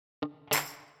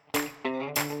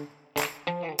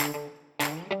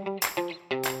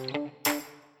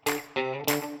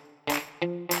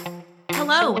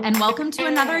Hello, and welcome to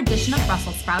another edition of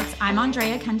Brussels Sprouts. I'm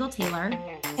Andrea Kendall-Taylor.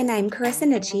 And I'm Carissa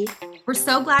Nitchie. We're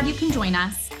so glad you can join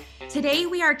us. Today,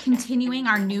 we are continuing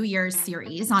our New Year's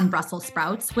series on Brussels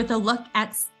Sprouts with a look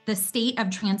at the state of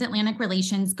transatlantic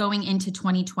relations going into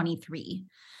 2023.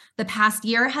 The past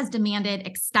year has demanded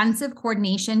extensive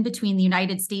coordination between the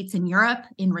United States and Europe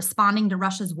in responding to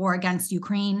Russia's war against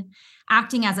Ukraine,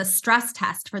 acting as a stress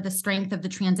test for the strength of the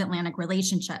transatlantic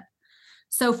relationship.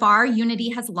 So far,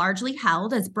 unity has largely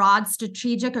held as broad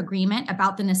strategic agreement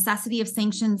about the necessity of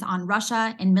sanctions on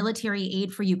Russia and military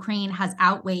aid for Ukraine has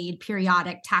outweighed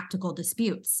periodic tactical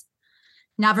disputes.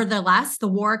 Nevertheless, the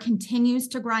war continues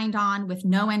to grind on with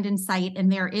no end in sight, and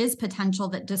there is potential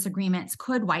that disagreements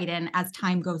could widen as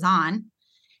time goes on.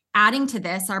 Adding to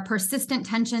this are persistent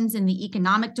tensions in the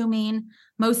economic domain,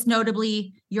 most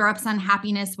notably Europe's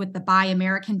unhappiness with the Buy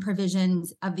American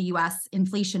provisions of the U.S.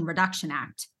 Inflation Reduction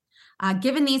Act.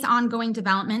 Given these ongoing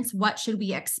developments, what should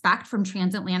we expect from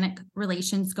transatlantic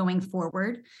relations going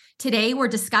forward? Today, we're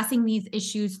discussing these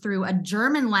issues through a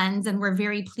German lens, and we're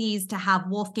very pleased to have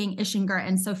Wolfgang Ischinger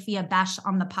and Sophia Besch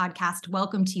on the podcast.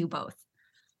 Welcome to you both.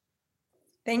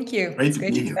 Thank you. It's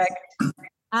great to be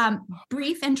back.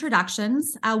 Brief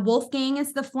introductions. Wolfgang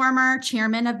is the former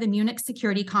chairman of the Munich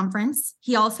Security Conference.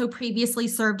 He also previously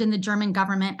served in the German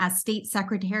government as state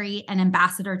secretary and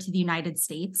ambassador to the United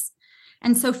States.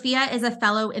 And Sophia is a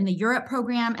fellow in the Europe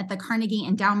program at the Carnegie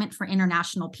Endowment for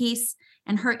International Peace,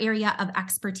 and her area of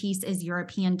expertise is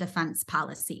European defense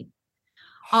policy.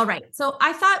 All right, so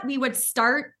I thought we would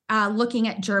start looking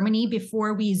at Germany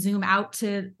before we zoom out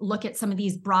to look at some of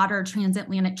these broader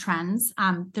transatlantic trends.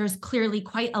 There's clearly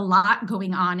quite a lot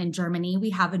going on in Germany. We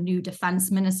have a new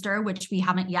defense minister, which we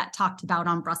haven't yet talked about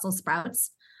on Brussels Sprouts.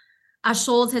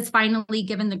 Scholz has finally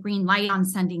given the green light on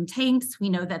sending tanks. We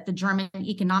know that the German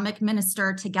economic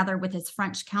minister, together with his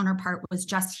French counterpart, was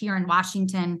just here in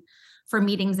Washington for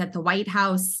meetings at the White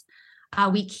House.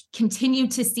 We continue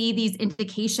to see these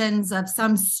indications of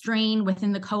some strain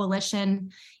within the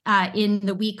coalition in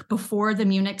the week before the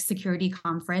Munich Security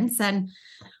Conference. And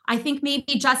I think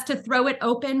maybe just to throw it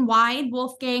open wide,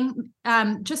 Wolfgang,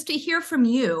 just to hear from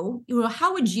you,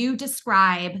 how would you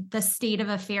describe the state of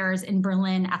affairs in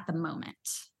Berlin at the moment?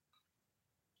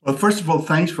 Well, first of all,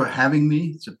 thanks for having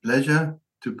me. It's a pleasure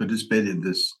to participate in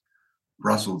this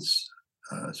Brussels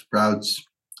Sprouts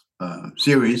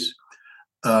series.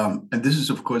 And this is,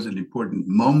 of course, an important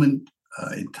moment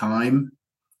in time,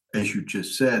 as you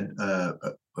just said,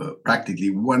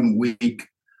 practically 1 week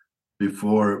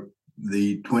before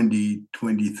the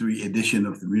 2023 edition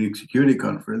of the Munich Security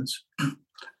Conference.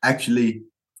 Actually,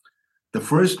 the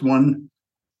first one,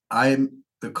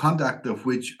 the conduct of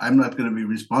which I'm not going to be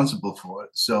responsible for.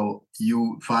 So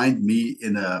you find me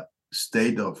in a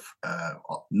state of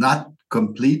not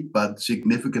complete but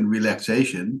significant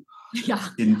relaxation. Yeah.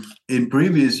 In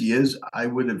previous years, I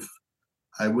would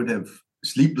have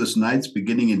sleepless nights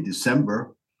beginning in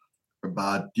December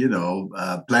about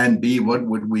plan B. What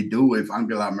would we do if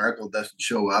Angela Merkel doesn't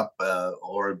show up,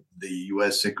 or the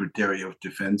U.S. Secretary of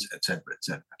Defense, et cetera, et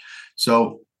cetera.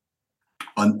 So,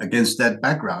 against that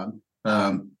background,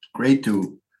 great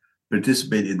to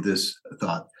participate in this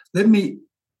thought. Let me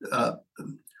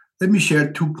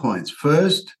share 2 points.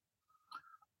 First.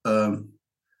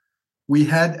 We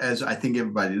had, as I think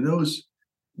everybody knows,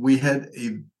 we had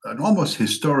an almost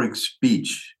historic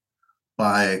speech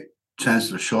by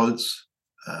Chancellor Scholz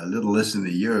a little less than a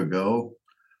year ago,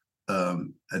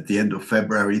 at the end of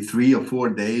February, 3 or 4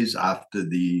 days after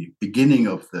the beginning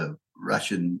of the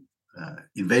Russian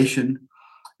invasion,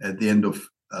 at the end of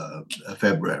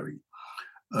February.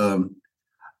 I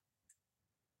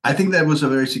think that was a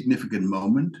very significant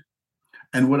moment.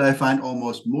 And what I find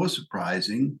almost more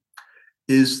surprising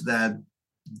is that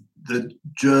the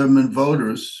German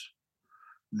voters,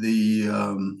 the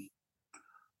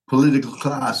political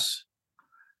class,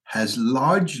 has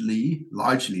largely,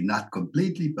 not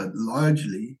completely, but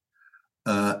largely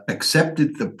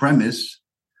accepted the premise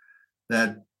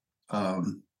that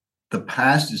the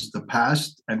past is the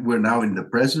past, and we're now in the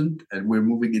present, and we're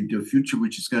moving into a future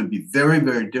which is going to be very,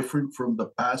 very different from the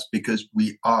past, because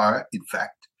we are, in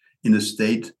fact, in a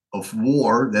state of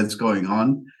war that's going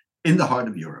on in the heart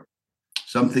of Europe,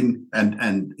 something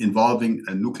and involving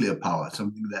a nuclear power,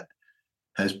 something that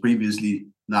has previously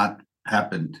not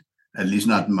happened, at least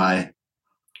not in my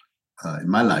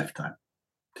lifetime.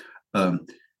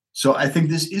 So I think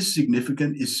this is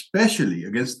significant, especially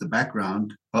against the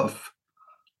background of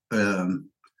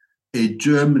a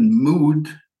German mood,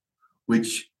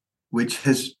 which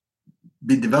has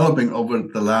been developing over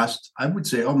the last, I would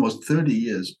say, almost 30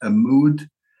 years, a mood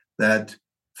that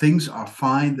things are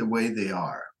fine the way they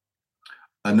are.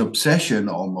 an obsession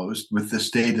almost with the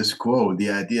status quo, the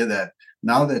idea that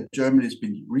now that Germany has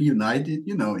been reunited,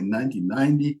 in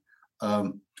 1990,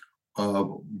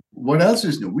 what else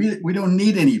is new? We don't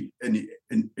need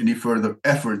any further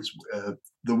efforts.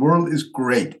 The world is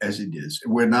great as it is.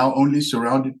 We're now only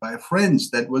surrounded by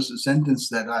friends. That was a sentence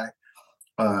that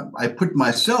I put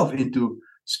myself into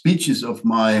speeches of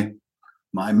my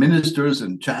ministers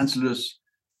and chancellors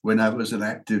when I was an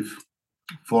active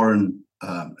foreign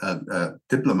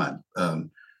diplomat,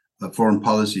 a foreign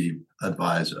policy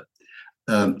advisor.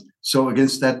 So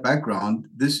against that background,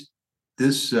 this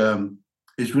is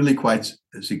really quite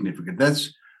significant.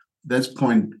 That's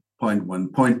point one.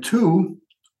 Point two,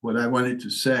 what I wanted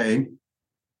to say,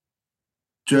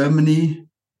 Germany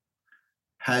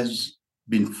has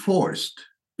been forced,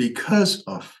 because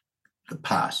of the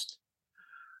past,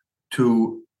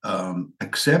 to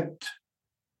accept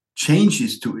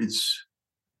changes to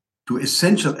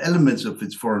essential elements of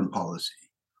its foreign policy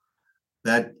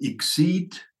that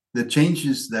exceed the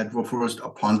changes that were forced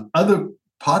upon other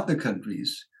partner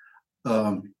countries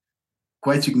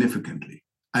quite significantly.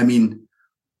 I mean,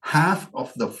 half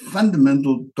of the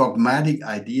fundamental dogmatic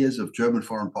ideas of German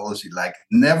foreign policy, like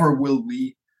never will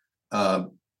we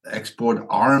export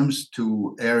arms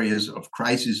to areas of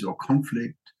crisis or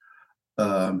conflict,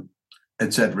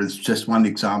 etc. It's just one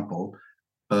example.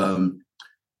 The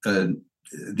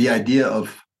idea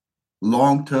of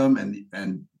long-term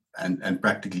and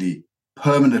practically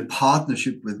permanent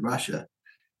partnership with Russia,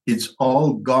 it's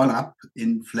all gone up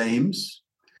in flames.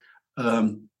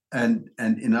 And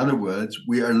in other words,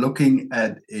 we are looking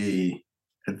at the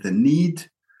need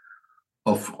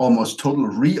of almost total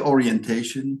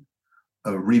reorientation,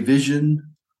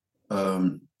 revision,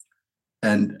 and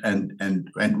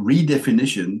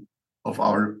redefinition of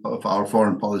our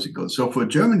foreign policy goals. So for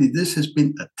Germany, this has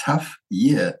been a tough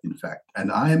year, in fact,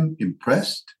 and I am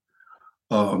impressed.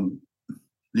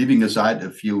 Leaving aside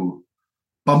a few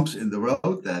bumps in the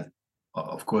road that,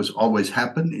 of course, always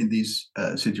happen in these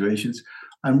situations,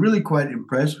 I'm really quite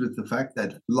impressed with the fact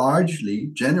that largely,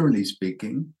 generally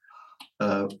speaking,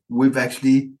 we've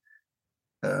actually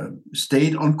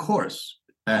stayed on course.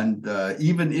 And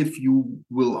even if you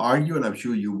will argue, and I'm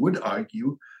sure you would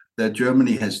argue, that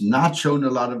Germany has not shown a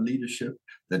lot of leadership,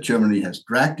 that Germany has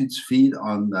dragged its feet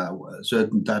on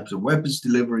certain types of weapons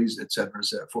deliveries, etc.,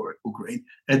 for Ukraine.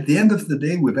 At the end of the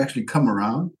day, we've actually come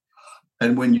around.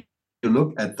 And when you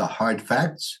look at the hard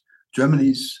facts,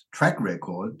 Germany's track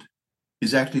record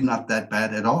is actually not that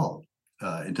bad at all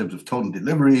in terms of total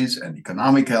deliveries and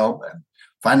economic help and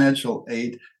financial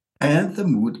aid and the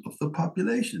mood of the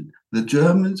population. The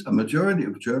Germans, a majority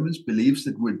of Germans, believes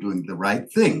that we're doing the right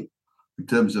thing in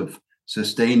terms of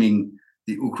sustaining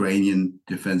the Ukrainian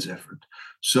defense effort.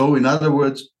 So in other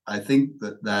words, I think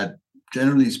that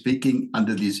generally speaking,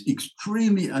 under these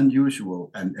extremely unusual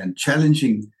and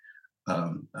challenging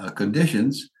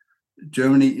conditions,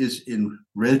 Germany is in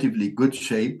relatively good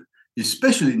shape,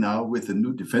 especially now with the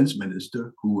new defense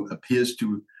minister who appears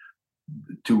to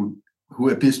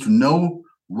know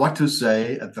what to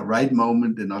say at the right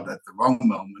moment and not at the wrong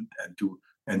moment,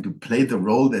 and to play the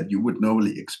role that you would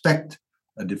normally expect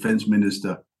a defense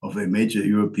minister of a major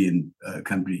European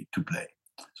country to play.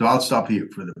 So I'll stop here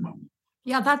for the moment.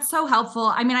 Yeah, that's so helpful.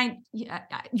 I mean,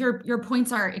 your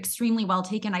points are extremely well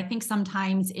taken. I think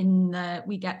sometimes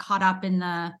we get caught up in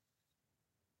the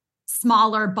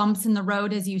smaller bumps in the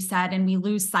road, as you said, and we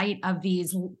lose sight of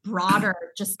these broader,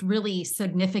 just really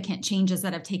significant changes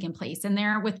that have taken place. And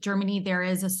there with Germany, there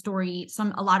is a story.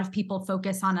 A lot of people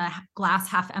focus on a glass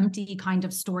half empty kind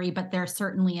of story, but there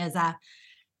certainly is a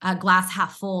glass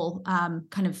half full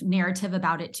kind of narrative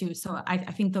about it too. So I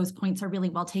think those points are really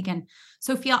well taken.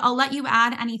 Sophia, I'll let you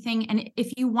add anything. And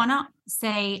if you want to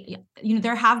say,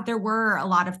 there were a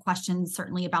lot of questions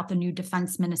certainly about the new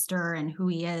defense minister and who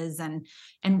he is and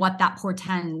what that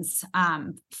portends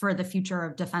for the future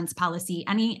of defense policy.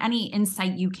 Any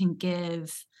insight you can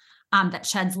give that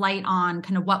sheds light on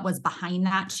kind of what was behind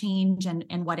that change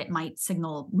and what it might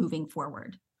signal moving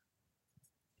forward?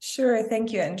 Sure.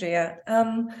 Thank you, Andrea.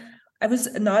 I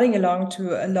was nodding along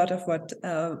to a lot of what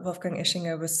Wolfgang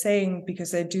Ischinger was saying,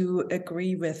 because I do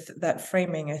agree with that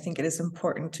framing. I think it is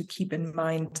important to keep in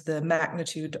mind the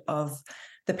magnitude of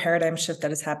the paradigm shift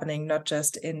that is happening, not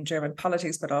just in German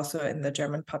politics, but also in the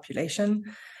German population.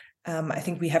 I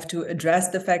think we have to address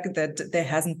the fact that there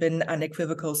hasn't been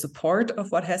unequivocal support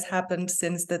of what has happened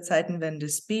since the Zeitenwende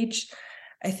speech.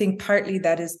 I think partly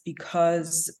that is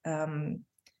because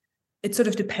it sort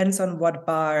of depends on what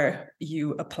bar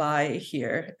you apply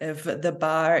here. If the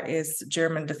bar is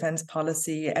German defense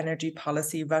policy, energy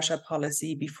policy, Russia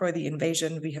policy before the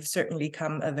invasion, we have certainly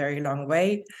come a very long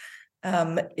way.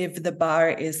 If the bar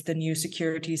is the new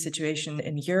security situation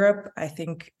in Europe, I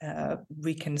think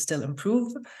we can still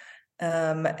improve.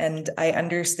 And I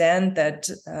understand that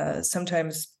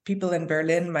sometimes people in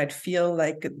Berlin might feel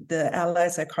like the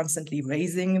Allies are constantly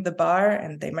raising the bar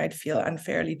and they might feel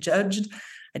unfairly judged.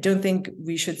 I don't think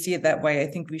we should see it that way. I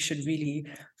think we should really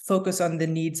focus on the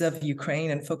needs of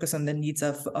Ukraine and focus on the needs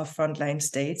of frontline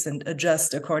states and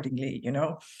adjust accordingly, you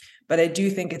know. But I do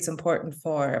think it's important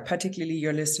for particularly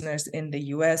your listeners in the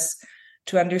US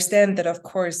to understand that, of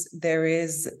course, there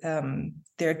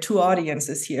are two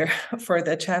audiences here for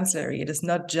the chancellery. It is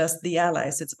not just the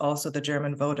Allies, it's also the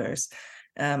German voters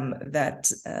that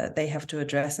they have to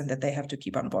address and that they have to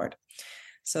keep on board.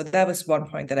 So that was one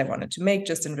point that I wanted to make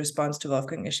just in response to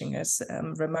Wolfgang Ischinger's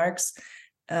remarks.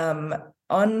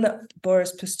 On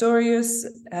Boris Pistorius,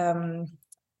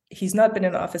 he's not been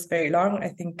in office very long. I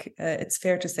think it's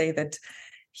fair to say that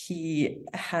he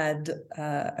had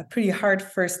a pretty hard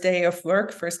first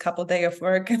couple days of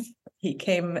work. He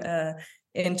came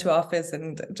into office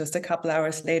and just a couple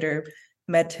hours later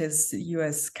met his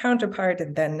US counterpart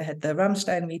and then had the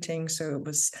Ramstein meeting. So it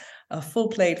was a full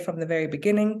plate from the very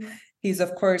beginning. He's,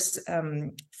 of course,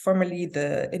 formerly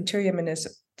the Interior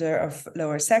Minister of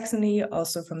Lower Saxony,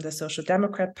 also from the Social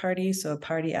Democrat Party, so a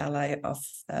party ally of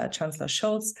Chancellor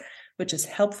Scholz, which is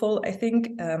helpful. I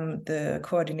think the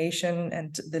coordination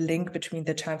and the link between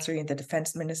the Chancellery and the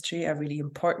Defense Ministry are really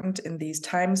important in these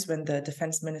times when the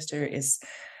Defense Minister is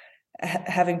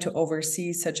having to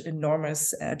oversee such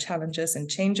enormous challenges and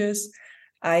changes.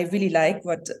 I really like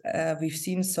what we've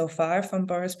seen so far from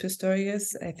Boris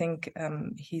Pistorius. I think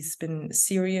he's been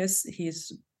serious.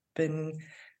 He's been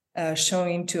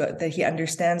showing that he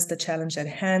understands the challenge at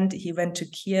hand. He went to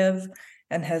Kiev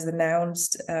and has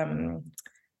announced the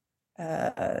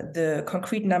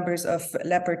concrete numbers of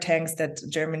Leopard tanks that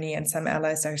Germany and some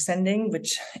allies are sending,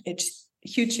 which it's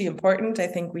hugely important. I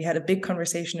think we had a big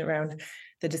conversation around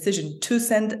the decision to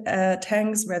send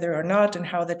tanks, whether or not, and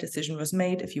how that decision was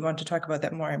made. If you want to talk about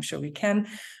that more, I'm sure we can.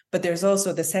 But there's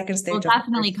also the second stage. We'll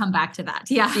definitely come back to that.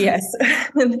 Yeah. Yes.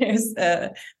 There's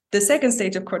the second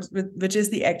stage, of course, which is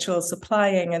the actual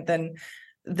supplying, and then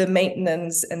the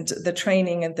maintenance and the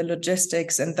training and the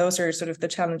logistics. And those are sort of the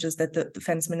challenges that the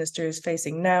defense minister is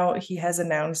facing now. He has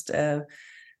announced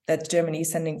that Germany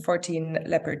is sending 14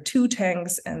 Leopard 2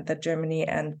 tanks, and that Germany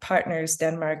and partners,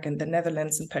 Denmark and the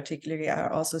Netherlands in particular,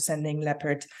 are also sending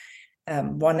Leopard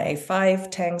 1A5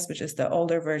 tanks, which is the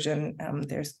older version.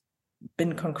 There's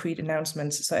been concrete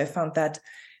announcements, so I found that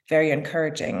very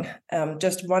encouraging.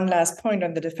 Just one last point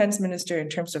on the defense minister in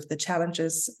terms of the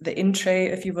challenges, the in-tray,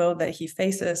 if you will, that he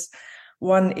faces.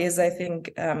 One is, I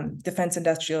think, defense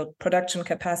industrial production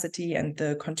capacity and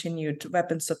the continued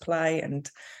weapon supply and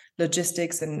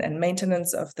logistics and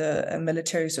maintenance of the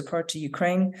military support to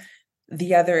Ukraine.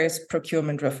 The other is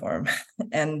procurement reform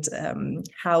and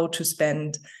how to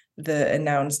spend the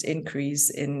announced increase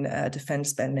in defense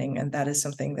spending. And that is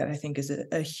something that I think is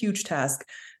a huge task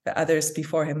that others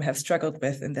before him have struggled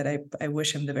with, and that I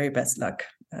wish him the very best luck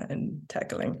in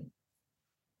tackling.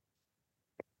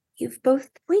 You've both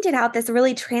pointed out this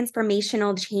really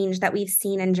transformational change that we've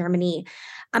seen in Germany.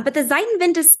 But the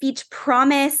Zeitenwende speech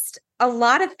promised a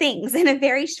lot of things in a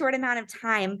very short amount of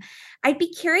time. I'd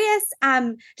be curious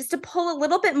just to pull a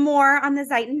little bit more on the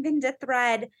Zeitenwende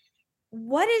thread.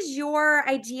 What is your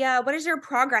idea? What is your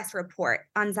progress report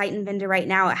on Zeitenwende right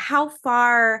now? How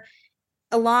far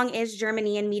along is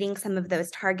Germany in meeting some of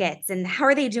those targets, and how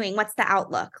are they doing? What's the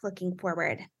outlook looking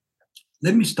forward?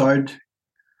 Let me start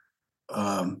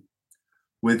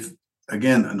with,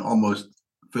 again, an almost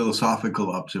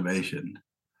philosophical observation.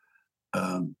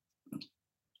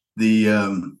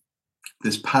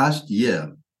 This past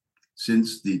year,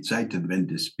 since the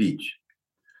Zeitenwende speech,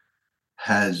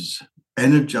 has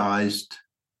energized,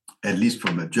 at least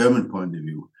from a German point of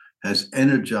view, has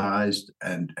energized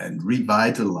and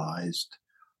revitalized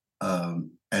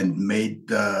and made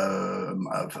far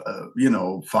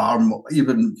more,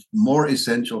 even more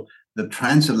essential, the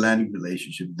transatlantic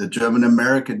relationship, the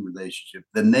German-American relationship,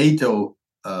 the NATO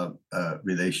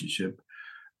relationship.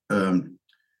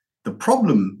 The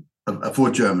problem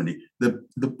for Germany,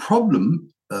 the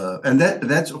problem, and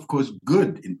that's of course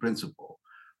good in principle,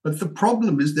 but the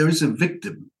problem is there is a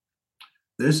victim.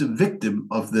 There's a victim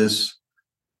of this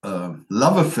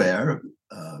love affair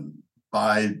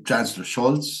by Chancellor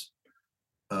Scholz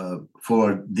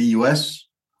for the US,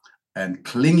 and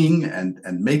clinging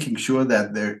and making sure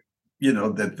that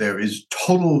there is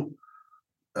total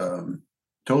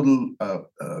total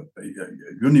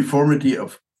uniformity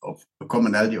of a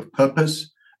commonality of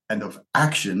purpose and of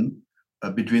action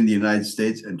between the United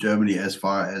States and Germany as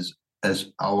far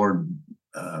as our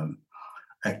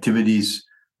activities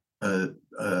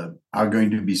are going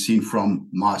to be seen from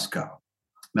Moscow.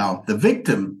 Now, the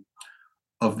victim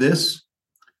of this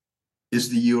is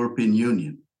the European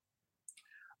Union.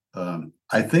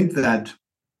 I think that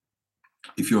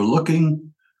if you're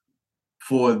looking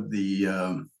for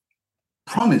the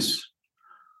promise,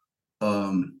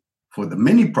 for the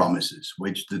many promises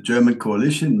which the German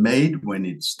coalition made when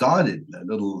it started a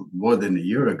little more than a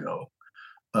year ago,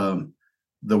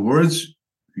 the words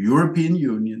European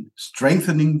Union,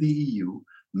 strengthening the EU,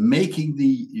 making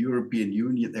the European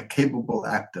Union a capable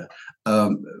actor,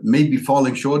 maybe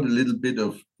falling short a little bit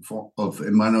of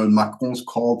Emmanuel Macron's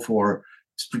call for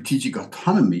strategic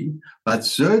autonomy, but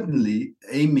certainly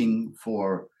aiming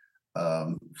for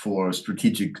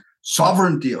strategic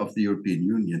sovereignty of the European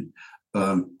Union.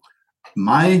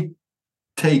 My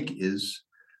take is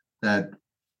that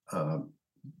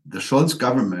the Scholz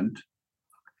government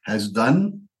has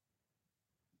done,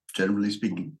 generally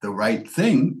speaking, the right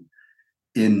thing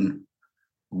in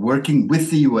working with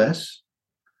the US,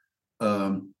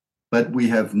 but we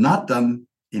have not done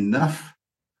enough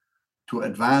to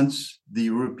advance the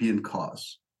European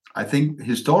cause. I think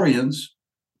historians,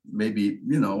 maybe,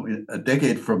 in a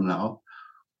decade from now,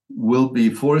 will be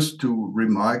forced to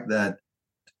remark that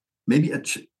maybe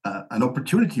an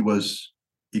opportunity was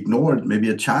ignored, maybe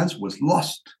a chance was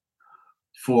lost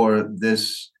for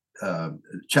this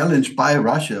challenge by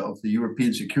Russia of the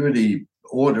European security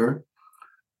order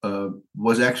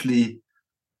was actually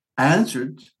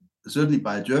answered, certainly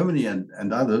by Germany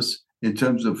and others, in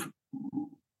terms of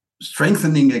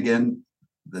strengthening again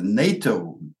the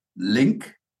NATO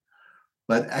link,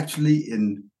 but actually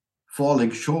in falling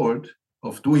short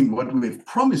of doing what we've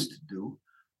promised to do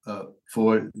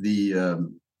for the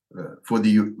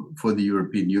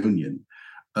European Union.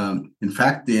 In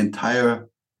fact, the entire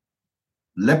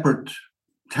Leopard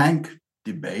tank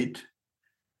debate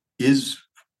is,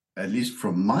 at least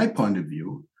from my point of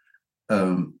view,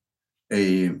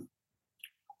 a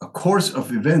course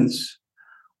of events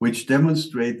which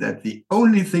demonstrate that the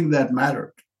only thing that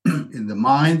mattered in the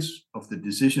minds of the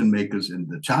decision makers in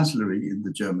the chancellery, in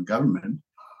the German government,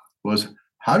 was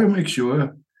how to make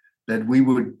sure that we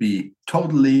would be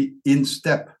totally in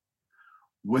step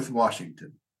with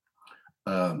Washington.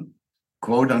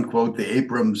 Quote unquote, the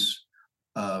Abrams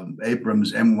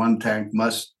M1 tank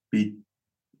must be,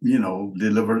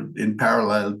 delivered in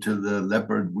parallel to the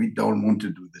Leopard. We don't want to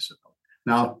do this at all.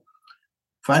 Now,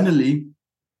 finally,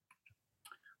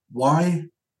 why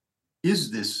is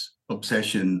this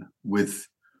obsession with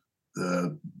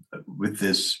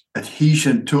this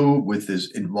adhesion to, with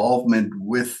this involvement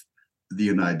with the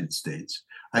United States?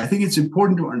 I think it's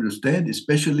important to understand,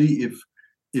 especially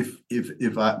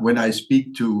when I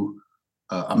speak to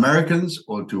Americans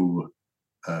or to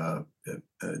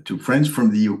friends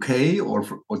from the UK or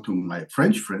to my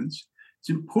French friends, it's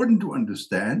important to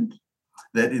understand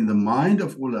that in the mind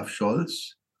of Olaf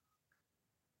Scholz,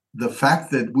 the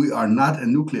fact that we are not a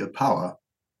nuclear power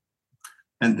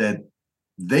and that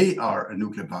they are a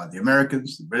nuclear power, the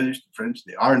Americans, the British, the French,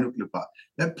 they are a nuclear power,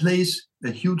 that plays a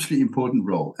hugely important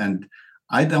role. And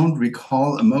I don't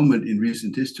recall a moment in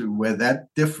recent history where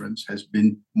that difference has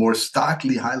been more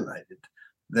starkly highlighted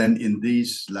than in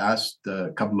these last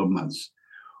couple of months.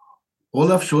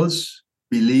 Olaf Scholz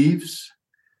believes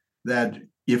that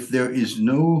if there is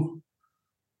no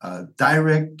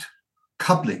direct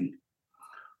coupling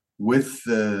with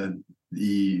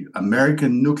the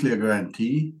American nuclear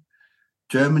guarantee,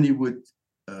 Germany would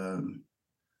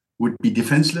be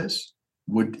defenseless,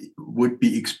 would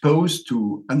be exposed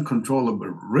to uncontrollable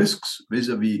risks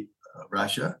vis-a-vis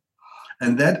Russia,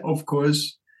 and that, of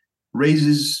course,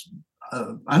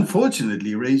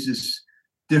 unfortunately raises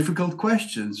difficult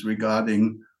questions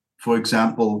regarding, for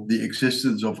example, the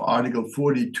existence of Article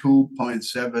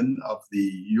 42.7 of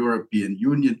the European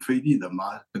Union Treaty,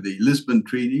 the Lisbon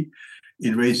Treaty.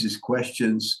 It raises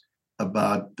questions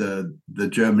about the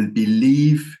German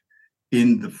belief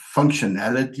in the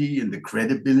functionality, in the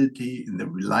credibility, in the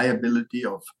reliability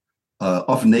of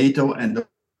NATO and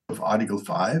of Article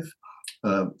 5.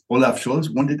 Olaf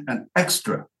Scholz wanted an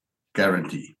extra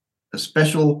guarantee, a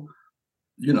special,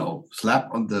 slap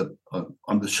on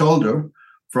the shoulder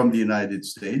from the United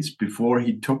States before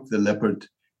he took the Leopard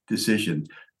decision.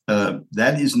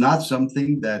 That is not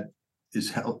something that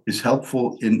is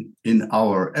helpful in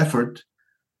our effort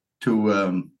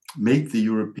to make the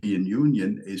European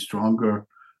Union a stronger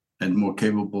and more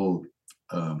capable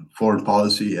foreign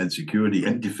policy and security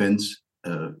and defense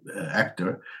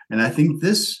actor. And I think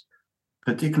this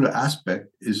particular aspect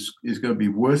is going to be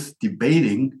worth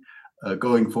debating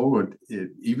going forward,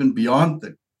 even beyond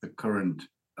the current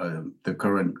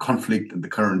conflict and the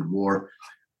current war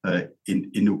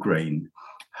in Ukraine.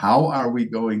 How are we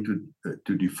going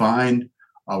to define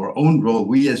our own role,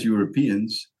 we as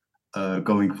Europeans,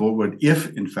 going forward,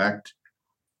 if in fact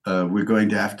we're going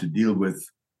to have to deal with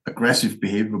aggressive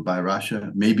behavior by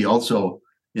Russia, maybe also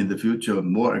in the future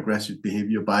more aggressive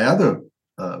behavior by other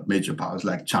major powers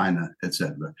like China,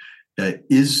 etc.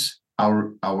 Is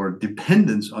our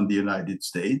dependence on the United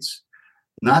States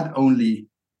not only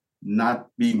not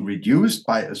being reduced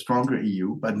by a stronger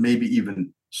EU, but maybe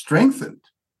even strengthened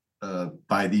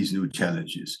by these new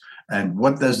challenges? And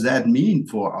what does that mean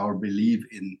for our belief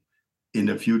in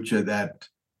a future that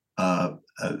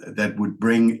would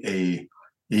bring a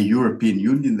European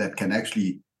Union that can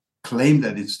actually claim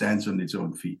that it stands on its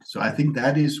own feet? So I think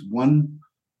that is one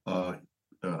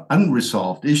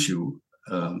unresolved issue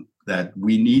that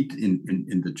we need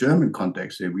in the German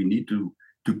context, that we need to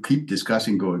keep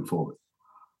discussing going forward.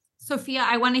 Sophia,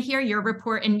 I want to hear your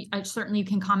report, and certainly you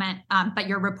can comment, but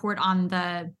your report on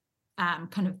the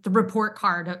kind of the report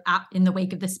card in the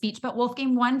wake of the speech. But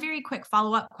Wolfgang, one very quick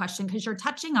follow-up question, because you're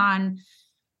touching on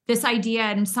this idea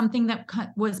and something that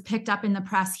was picked up in the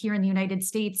press here in the United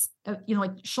States,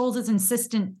 like Scholz's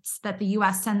insistence that the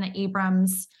U.S. send the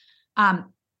Abrams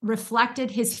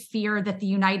reflected his fear that the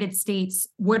United States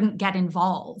wouldn't get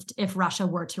involved if Russia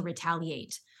were to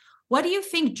retaliate. What do you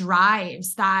think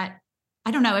drives that?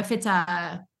 I don't know if it's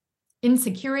a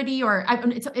insecurity or I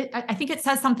think it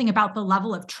says something about the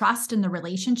level of trust in the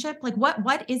relationship. Like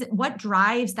what is it? What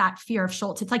drives that fear of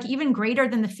Scholz? It's like even greater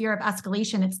than the fear of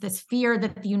escalation. It's this fear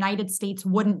that the United States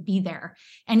wouldn't be there,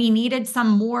 and he needed some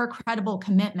more credible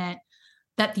commitment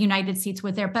that the United States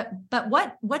was there. But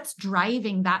what's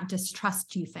driving that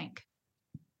distrust, do you think?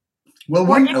 Well,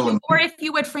 or if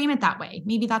you would frame it that way,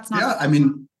 maybe that's not. Yeah, I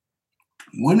mean,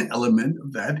 one element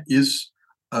of that is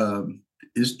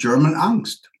German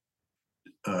angst.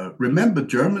 Remember,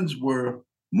 Germans were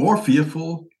more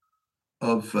fearful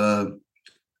of 30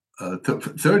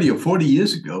 or 40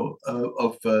 years ago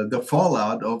of the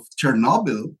fallout of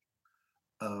Chernobyl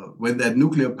when that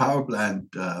nuclear power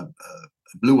plant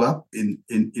blew up in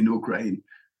Ukraine.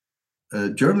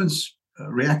 Germans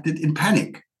reacted in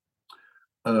panic.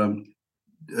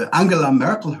 Angela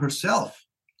Merkel herself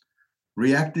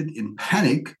reacted in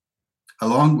panic,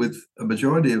 along with a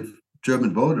majority of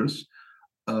German voters,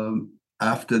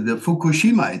 after the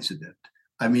Fukushima incident.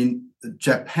 I mean,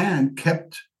 Japan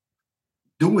kept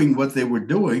doing what they were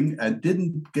doing and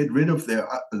didn't get rid of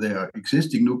their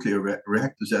existing nuclear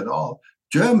reactors at all.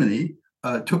 Germany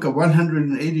took a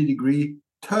 180-degree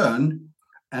turn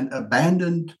and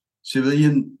abandoned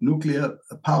civilian nuclear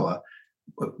power.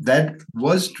 That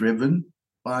was driven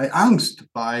by angst,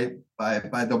 by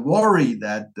the worry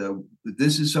that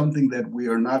this is something that we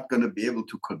are not going to be able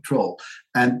to control.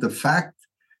 And the fact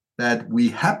that we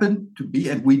happen to be,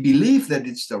 and we believe that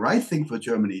it's the right thing for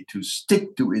Germany to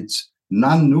stick to its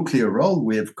non-nuclear role.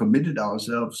 We have committed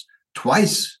ourselves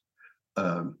twice,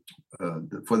 for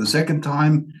the second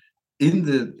time, in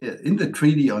the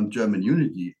Treaty on German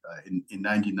Unity in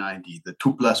 1990, the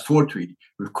 2+4 treaty.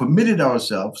 We've committed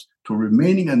ourselves to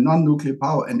remaining a non-nuclear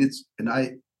power, and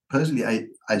I personally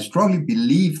strongly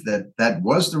believe that that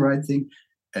was the right thing,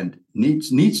 and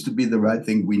needs to be the right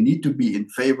thing. We need to be in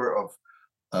favor of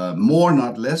more,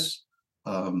 not less,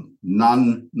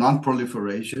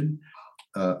 non-proliferation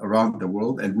around the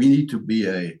world, and we need to be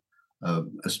a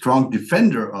strong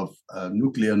defender of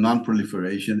nuclear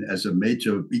non-proliferation as a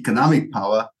major economic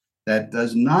power that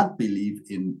does not believe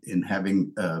in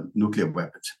having nuclear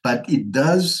weapons. But it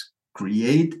does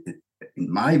create, in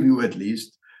my view at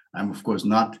least, I'm of course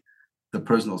not the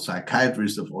personal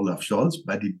psychiatrist of Olaf Scholz,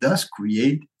 but it does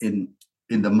create in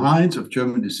the minds of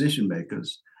German decision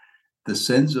makers the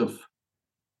sense of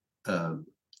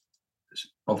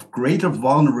greater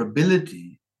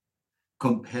vulnerability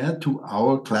compared to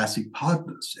our classic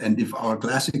partners. And if our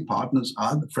classic partners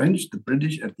are the French, the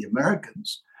British, and the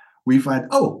Americans, we find,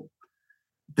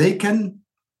 they can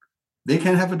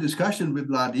have a discussion with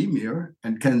Vladimir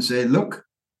and can say, look,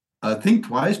 think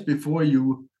twice before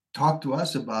you talk to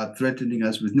us about threatening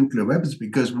us with nuclear weapons,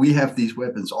 because we have these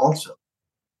weapons also.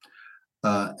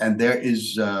 And there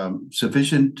is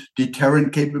sufficient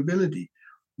deterrent capability.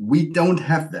 We don't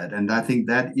have that. And I think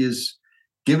that is,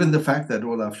 given the fact that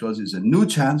Olaf Scholz is a new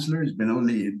chancellor, he's been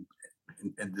only in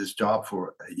this job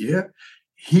for a year,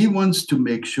 he wants to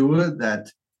make sure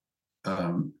that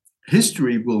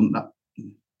history will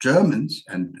Germans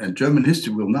and German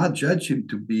history will not judge him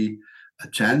to be a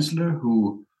chancellor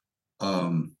who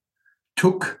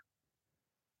took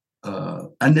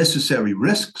unnecessary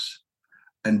risks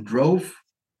and drove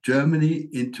Germany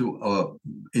into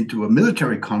a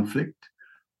military conflict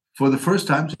for the first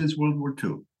time since World War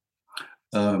II.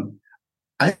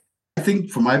 I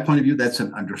think, from my point of view, that's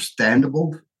an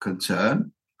understandable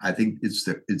concern. I think it's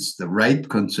the right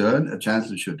concern a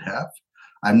chancellor should have.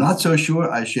 I'm not so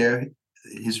sure I share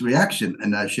his reaction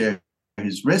and I share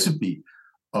his recipe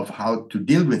of how to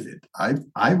deal with it.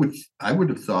 I would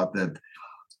have thought that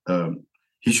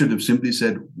he should have simply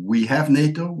said, we have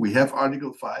NATO, we have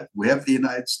Article 5, we have the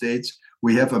United States,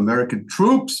 we have American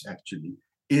troops actually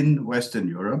in Western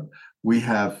Europe. We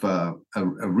have a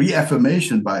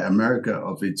reaffirmation by America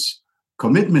of its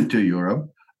commitment to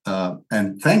Europe.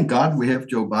 And thank God we have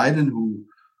Joe Biden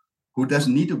who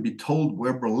doesn't need to be told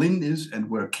where Berlin is and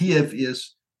where Kiev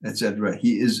is, etc.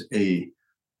 He is a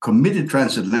committed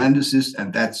transatlanticist,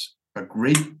 and that's a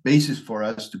great basis for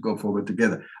us to go forward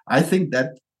together. I think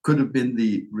that could have been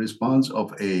the response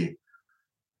of a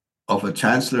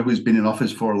chancellor who's been in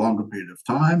office for a longer period of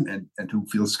time and who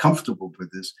feels comfortable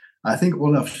with this. I think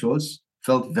Olaf Scholz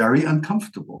felt very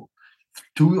uncomfortable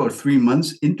 2 or 3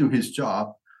 months into his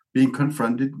job being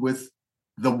confronted with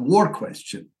the war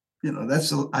question.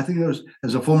 I think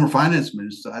as a former finance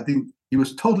minister, I think he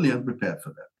was totally unprepared for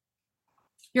that.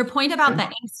 Your point about the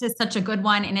angst is such a good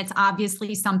one, and it's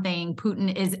obviously something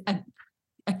Putin is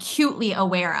acutely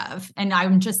aware of. And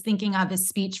I'm just thinking of his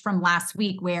speech from last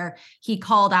week where he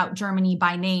called out Germany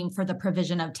by name for the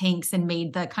provision of tanks and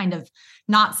made the kind of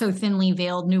not so thinly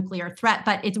veiled nuclear threat,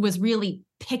 but it was really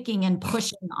picking and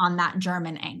pushing on that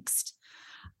German angst.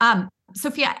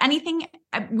 Sophia, anything,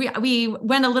 we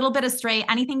went a little bit astray.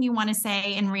 Anything you want to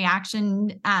say in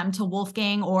reaction to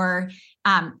Wolfgang, or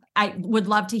I would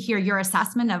love to hear your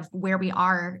assessment of where we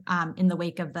are in the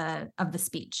wake of the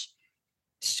speech.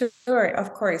 Sure,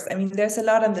 of course. I mean, there's a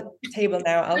lot on the table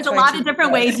now. There's a lot of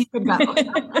different ways you could go.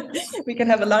 We can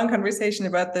have a long conversation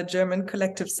about the German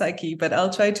collective psyche, but I'll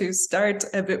try to start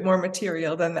a bit more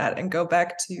material than that and go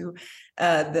back to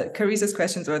the Carisa's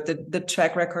questions about the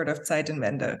track record of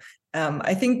Zeitenwende.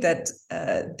 I think that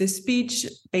the speech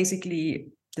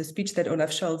that Olaf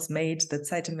Scholz made, the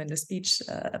Zeitenwende speech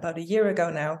about a year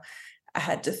ago now,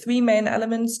 had 3 main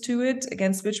elements to it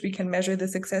against which we can measure the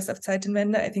success of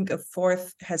Zeitenwende. I think a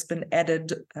 4th has been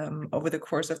added over the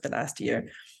course of the last year.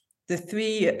 The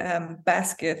 3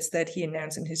 baskets that he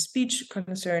announced in his speech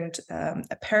concerned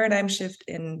a paradigm shift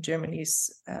in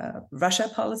Germany's Russia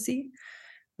policy,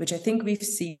 which I think we've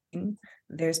seen.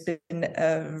 There's been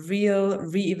a real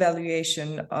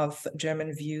reevaluation of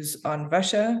German views on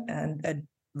Russia and a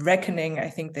reckoning, I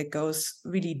think, that goes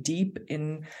really deep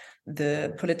in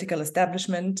the political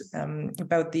establishment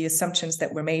about the assumptions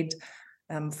that were made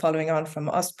following on from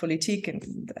Ostpolitik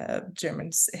and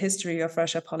Germany's history of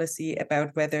Russia policy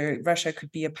about whether Russia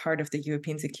could be a part of the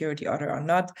European security order or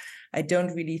not. I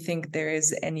don't really think there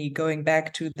is any going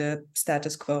back to the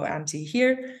status quo ante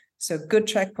here. So good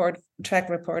track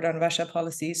report on Russia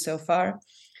policy so far.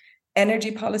 Energy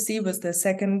policy was the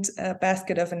second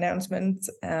basket of announcements.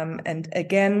 And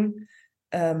again,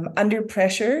 under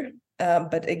pressure,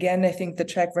 but again, I think the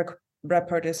track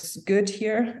record is good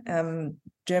here.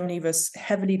 Germany was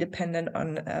heavily dependent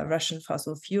on Russian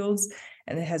fossil fuels,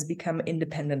 and it has become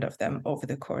independent of them over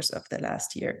the course of the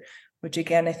last year, which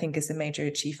again, I think is a major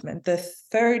achievement. The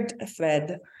third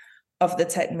thread of the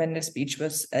Zeitenwende speech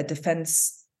was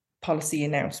defense policy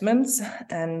announcements.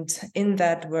 And in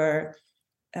that were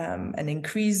an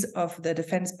increase of the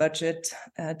defense budget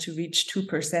to reach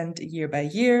 2% year by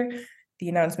year, the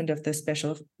announcement of the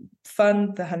special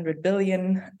fund, the 100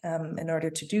 billion in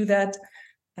order to do that,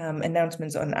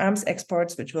 announcements on arms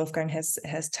exports, which Wolfgang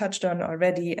has touched on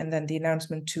already, and then the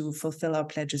announcement to fulfill our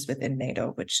pledges within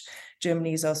NATO, which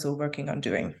Germany is also working on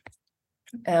doing.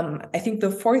 I think the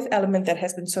 4th element that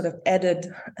has been sort of added,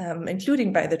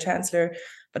 including by the Chancellor,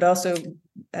 but also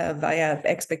via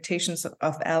expectations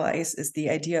of allies, is the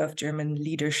idea of German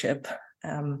leadership,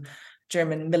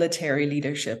 German military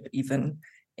leadership even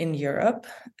in Europe.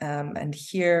 And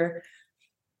here,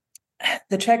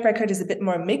 the track record is a bit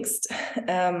more mixed.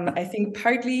 I think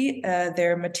partly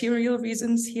there are material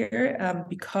reasons here,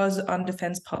 because on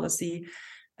defense policy,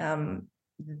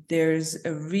 there's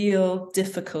a real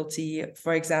difficulty,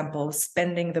 for example,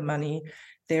 spending the money.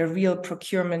 There are real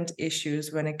procurement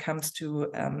issues when it comes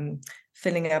to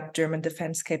filling up German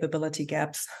defense capability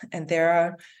gaps. And there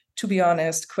are, to be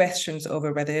honest, questions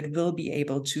over whether it will be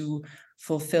able to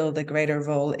fulfill the greater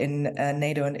role in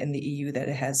NATO and in the EU that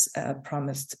it has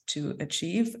promised to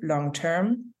achieve long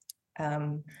term.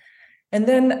 And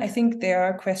then I think there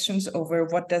are questions over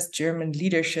what does German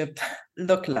leadership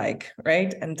look like,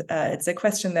 right? And it's a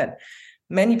question that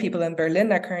many people in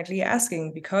Berlin are currently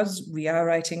asking, because we are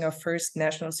writing our first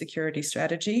national security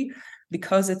strategy,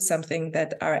 because it's something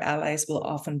that our allies will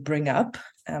often bring up,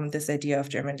 this idea of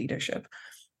German leadership.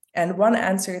 And one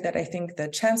answer that I think the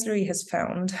Chancellery has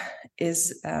found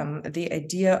is the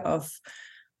idea of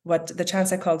what the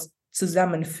Chancellor calls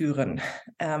Zusammenführen,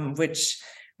 which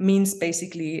means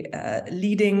basically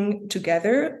leading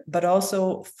together, but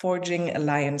also forging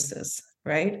alliances,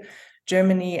 right?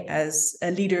 Germany as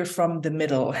a leader from the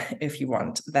middle, if you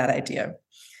want that idea.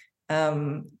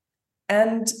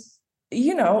 And,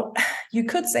 you know, you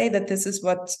could say that this is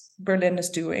what Berlin is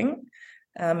doing.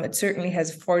 It certainly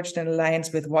has forged an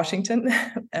alliance with Washington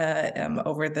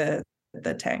over the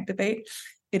tank debate.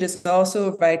 It is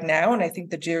also right now, and I think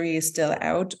the jury is still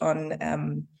out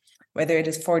on whether it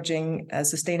is forging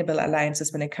sustainable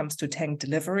alliances when it comes to tank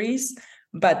deliveries.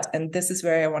 But, and this is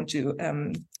where I want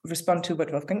to respond to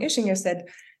what Wolfgang Ischinger said,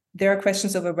 there are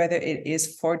questions over whether it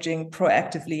is forging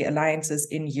proactively alliances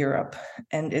in Europe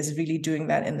and is really doing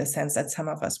that in the sense that some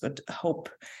of us would hope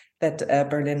that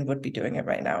Berlin would be doing it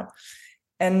right now.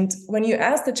 And when you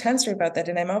ask the Chancellor about that,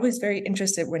 and I'm always very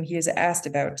interested when he is asked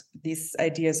about these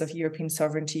ideas of European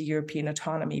sovereignty, European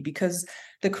autonomy, because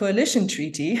the coalition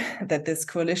treaty that this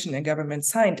coalition and government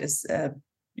signed is,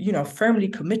 firmly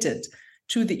committed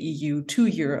to the EU, to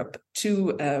Europe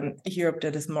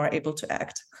that is more able to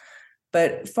act.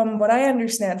 But from what I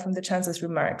understand from the Chancellor's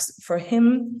remarks, for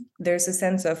him, there's a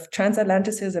sense of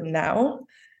transatlanticism now,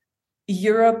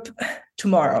 Europe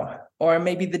tomorrow, or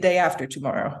maybe the day after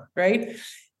tomorrow, right?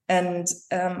 And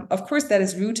of course, that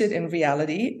is rooted in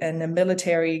reality and a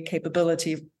military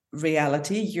capability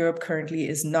reality. Europe currently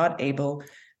is not able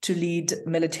to lead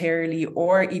militarily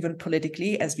or even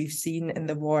politically, as we've seen in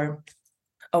the war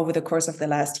over the course of the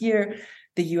last year.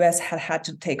 The US had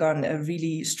to take on a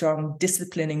really strong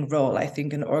disciplining role, I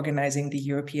think, in organizing the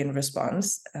European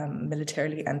response,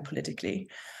 militarily and politically.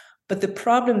 But the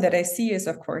problem that I see is,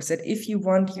 of course, that if you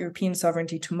want European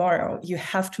sovereignty tomorrow, you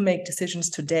have to make decisions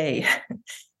today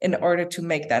in order to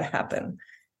make that happen.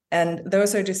 And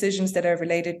those are decisions that are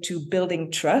related to building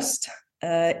trust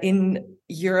in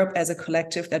Europe as a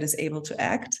collective that is able to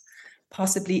act,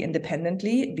 possibly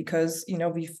independently, because,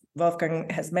 Wolfgang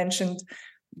has mentioned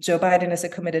Joe Biden is a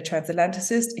committed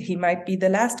transatlanticist. He might be the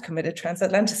last committed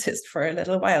transatlanticist for a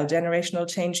little while. Generational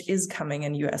change is coming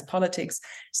in US politics.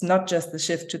 It's not just the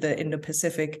shift to the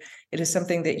Indo-Pacific. It is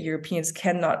something that Europeans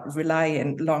cannot rely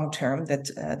in long term, that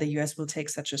the US will take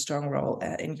such a strong role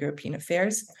in European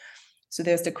affairs. So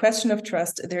there's the question of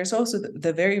trust. There's also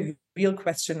the very real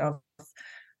question of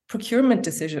procurement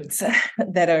decisions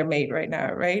that are made right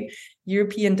now, right?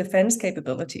 European defense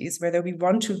capabilities, whether we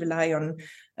want to rely on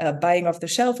buying off the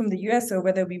shelf from the US or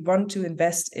whether we want to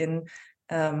invest in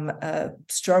a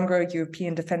stronger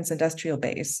European defense industrial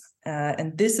base.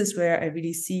 And this is where I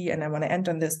really see, and I want to end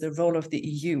on this, the role of the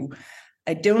EU.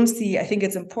 I think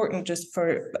it's important just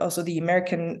for also the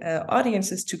American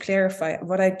audiences to clarify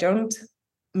what I don't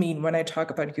mean when I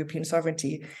talk about European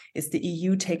sovereignty is the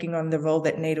EU taking on the role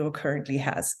that NATO currently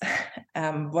has.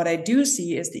 What I do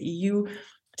see is the EU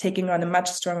taking on a much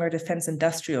stronger defense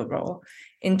industrial role,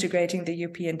 integrating the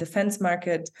European defense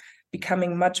market,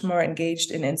 becoming much more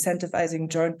engaged in incentivizing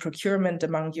joint procurement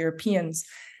among Europeans.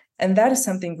 And that is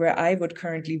something where I would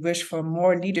currently wish for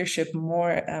more leadership,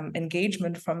 more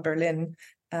engagement from Berlin,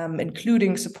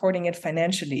 including supporting it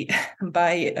financially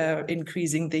by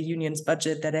increasing the union's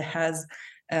budget that it has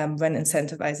when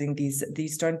incentivizing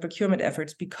these joint procurement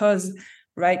efforts, because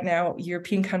right now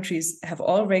European countries have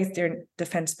all raised their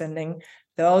defense spending.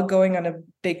 They're all going on a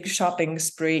big shopping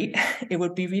spree. It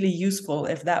would be really useful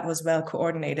if that was well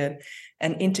coordinated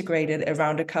and integrated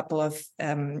around a couple of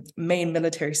main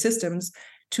military systems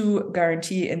to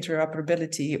guarantee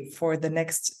interoperability for the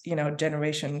next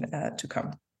generation to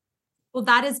come. Well,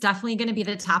 that is definitely going to be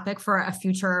the topic for a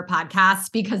future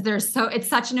podcast, because it's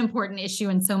such an important issue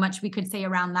and so much we could say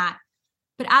around that.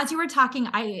 But as you were talking,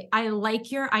 I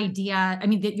like your idea. I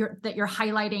mean, that you're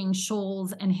highlighting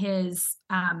Scholz and his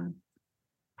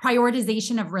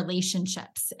prioritization of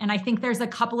relationships. And I think there's a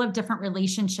couple of different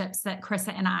relationships that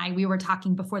Carissa and we were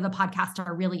talking before the podcast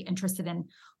are really interested in.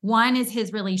 One is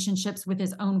his relationships with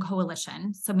his own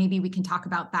coalition. So maybe we can talk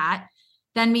about that.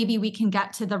 Then maybe we can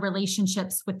get to the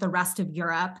relationships with the rest of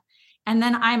Europe. And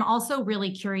then I'm also really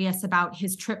curious about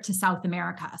his trip to South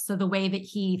America. So the way that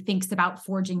he thinks about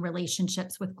forging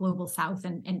relationships with Global South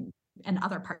and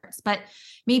other parts. But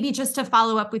maybe just to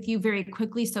follow up with you very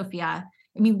quickly, Sophia,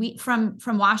 I mean, we from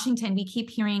Washington, we keep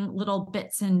hearing little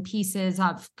bits and pieces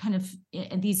of kind of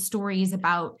these stories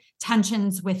about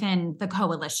tensions within the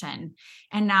coalition.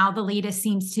 And now the latest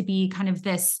seems to be kind of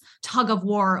this tug of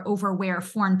war over where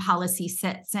foreign policy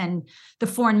sits, and the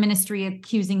foreign ministry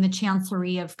accusing the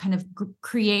chancellery of kind of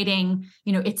creating,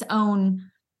 its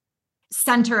own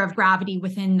center of gravity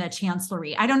within the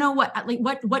chancellery. I don't know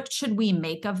what should we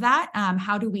make of that?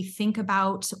 How do we think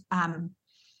about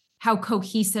how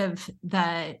cohesive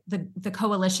the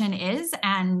coalition is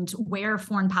and where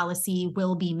foreign policy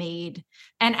will be made?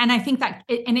 And I think that,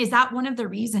 and is that one of the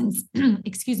reasons,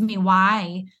 excuse me,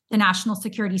 why the national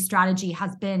security strategy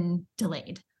has been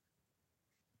delayed?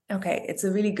 Okay, it's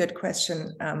a really good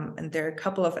question. And there are a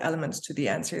couple of elements to the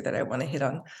answer that I want to hit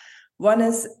on. One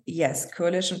is, yes,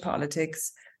 coalition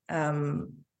politics.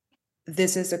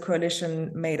 This is a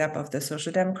coalition made up of the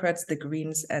Social Democrats, the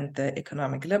Greens, and the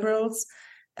Economic Liberals.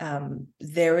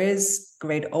 There is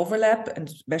great overlap, and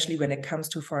especially when it comes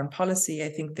to foreign policy, I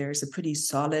think there's a pretty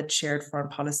solid shared foreign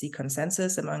policy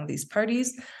consensus among these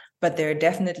parties, but there are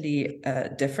definitely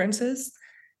differences.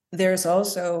 There's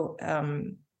also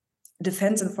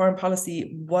defense and foreign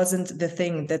policy wasn't the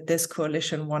thing that this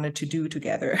coalition wanted to do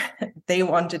together. They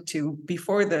wanted to,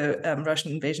 before the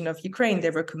Russian invasion of Ukraine,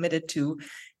 they were committed to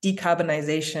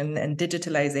decarbonization and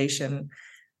digitalization.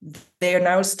 They are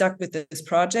now stuck with this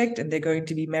project and they're going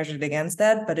to be measured against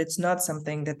that, but it's not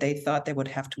something that they thought they would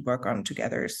have to work on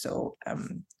together so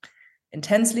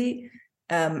intensely.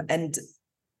 And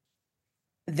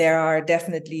there are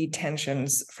definitely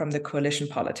tensions from the coalition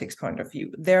politics point of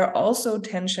view. There are also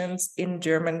tensions in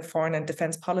German foreign and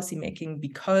defense policy making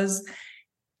because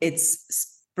it's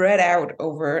spread out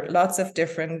over lots of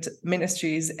different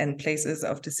ministries and places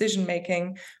of decision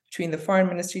making between the foreign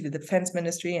ministry, the defense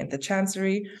ministry, and the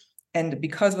chancellery. And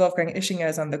because Wolfgang Ischinger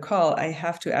is on the call, I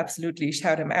have to absolutely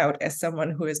shout him out as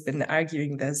someone who has been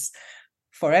arguing this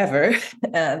forever,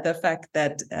 the fact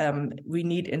that we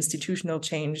need institutional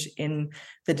change in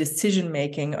the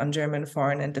decision-making on German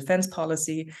foreign and defense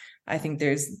policy. I think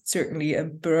there's certainly a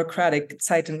bureaucratic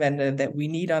Zeitenwende that we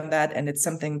need on that, and it's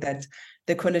something that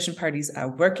the coalition parties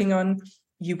are working on.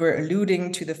 You were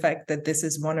alluding to the fact that this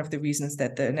is one of the reasons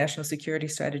that the national security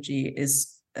strategy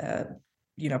is,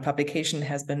 publication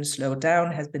has been slowed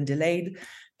down, has been delayed,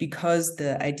 because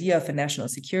the idea of a National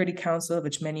Security Council,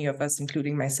 which many of us,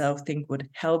 including myself, think would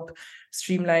help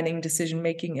streamlining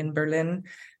decision-making in Berlin,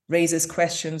 raises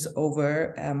questions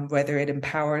over whether it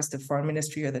empowers the foreign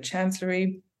ministry or the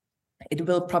chancellery. It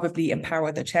will probably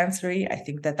empower the chancellery. I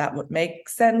think that would make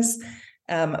sense.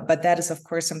 But that is, of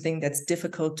course, something that's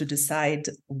difficult to decide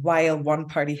while one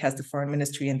party has the foreign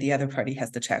ministry and the other party has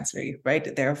the chancellery,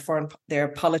 right? There are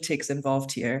politics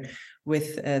involved here,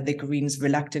 with the Greens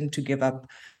reluctant to give up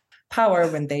power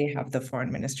when they have the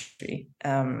foreign ministry.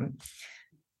 I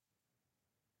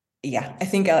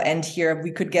think I'll end here.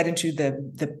 We could get into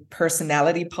the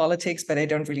personality politics, but I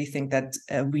don't really think that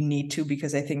we need to,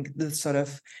 because I think the sort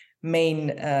of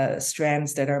main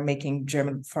strands that are making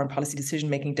German foreign policy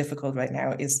decision-making difficult right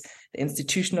now is the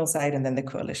institutional side and then the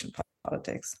coalition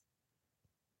politics.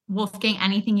 Wolfgang,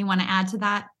 anything you want to add to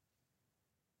that?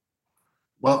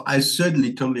 Well, I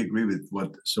certainly totally agree with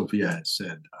what Sophia has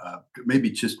said.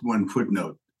 Maybe just one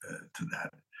footnote to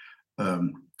that.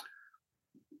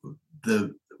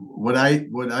 What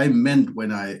I meant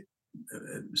when I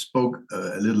spoke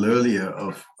a little earlier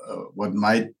of what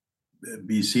might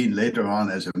be seen later on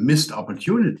as a missed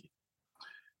opportunity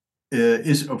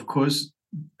is, of course,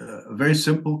 a very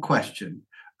simple question.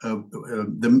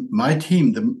 My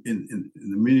team in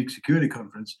the Munich Security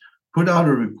Conference put out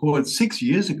a report 6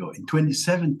 years ago in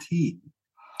 2017,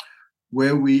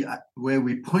 where we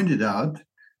pointed out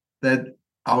that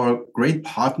our great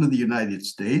partner, the United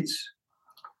States,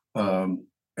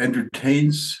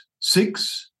 entertains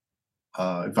six,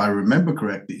 if I remember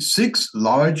correctly, 6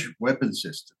 large weapon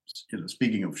systems.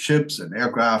 Speaking of ships and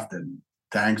aircraft and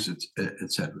tanks,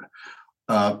 etc.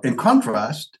 In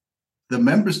contrast, the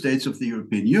member states of the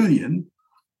European Union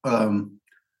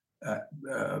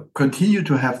continue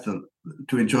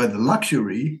to enjoy the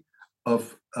luxury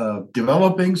of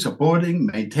developing, supporting,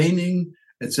 maintaining,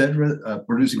 etc.,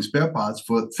 producing spare parts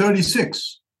for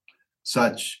 36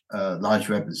 such large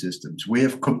weapon systems. We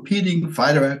have competing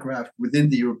fighter aircraft within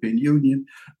the European Union,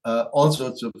 all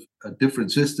sorts of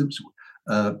different systems.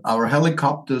 Our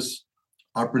helicopters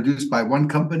are produced by one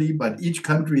company, but each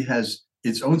country has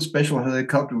its own special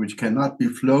helicopter, which cannot be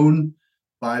flown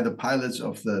by the pilots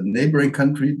of the neighboring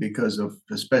country because of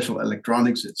the special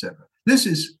electronics, etc. This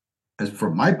is, as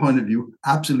from my point of view,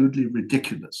 absolutely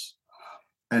ridiculous.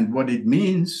 And what it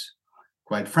means,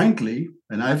 quite frankly,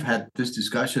 and I've had this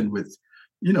discussion with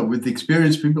with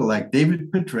experienced people like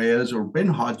David Petraeus or Ben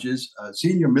Hodges,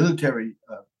 senior military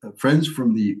friends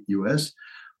from the US,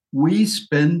 we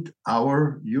spend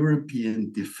our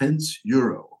European defense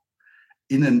euro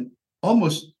in an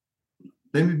almost,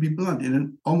 let me be blunt, in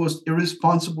an almost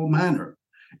irresponsible manner.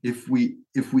 If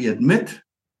we admit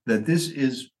that this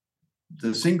is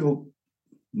the single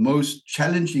most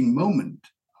challenging moment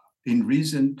in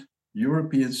recent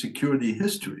European security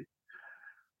history,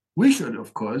 we should,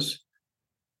 of course,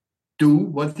 do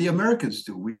what the Americans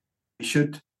do. We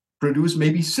should produce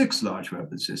maybe 6 large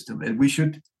weapon systems, and we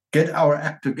should get our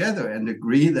act together and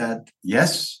agree that,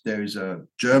 yes, there is a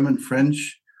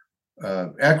German-French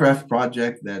aircraft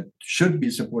project that should be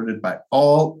supported by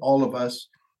all of us.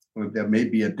 There may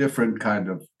be a different kind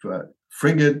of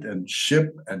frigate and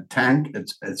ship and tank,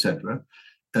 etc.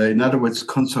 In other words,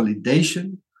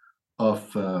 consolidation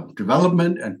of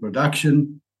development and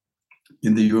production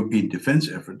in the European defense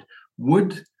effort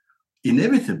would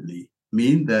inevitably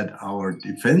mean that our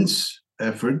defense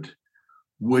effort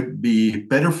would be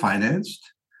better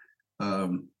financed.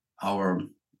 Our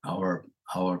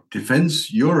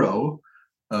defense euro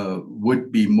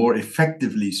would be more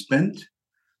effectively spent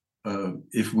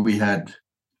if we had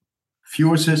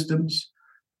fewer systems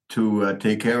to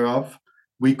take care of.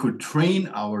 We could train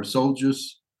our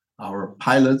soldiers, our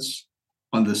pilots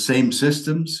on the same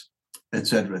systems,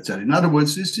 etc., etc. In other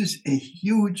words, this is a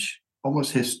huge,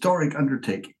 almost historic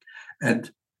undertaking.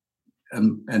 And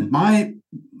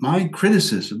my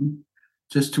criticism,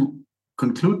 just to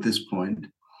conclude this point,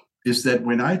 is that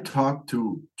when I talk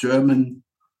to German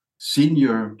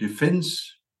senior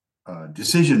defense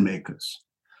decision makers,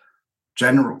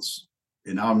 generals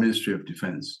in our Ministry of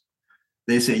Defense,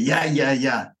 they say,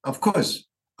 yeah, of course,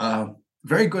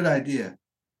 very good idea.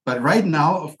 But right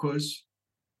now, of course,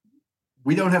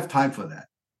 we don't have time for that.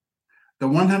 The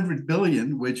 100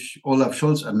 billion, which Olaf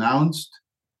Scholz announced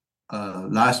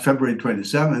last February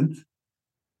 27th,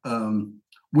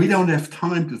 we don't have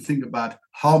time to think about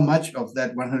how much of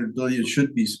that 100 billion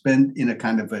should be spent in a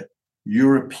kind of a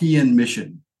European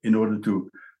mission in order to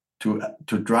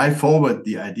drive forward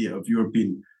the idea of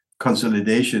European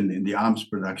consolidation in the arms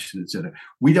production, etc.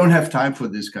 We don't have time for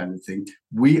this kind of thing.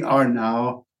 We are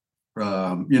now,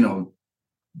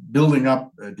 building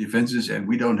up defenses, and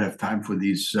we don't have time for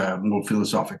these more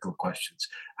philosophical questions.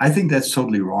 I think that's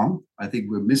totally wrong. I think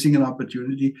we're missing an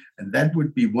opportunity, and that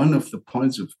would be one of the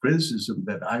points of criticism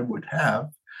that I would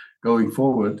have going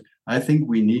forward. I think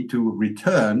we need to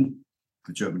return,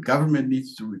 the German government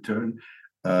needs to return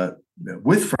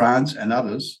with France and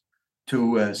others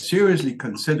to seriously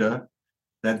consider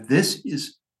that this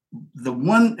is the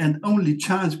one and only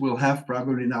chance we'll have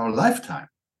probably in our lifetime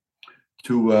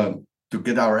to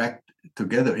get our act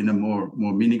together in a more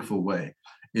meaningful way,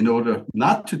 in order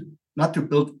not to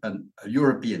build a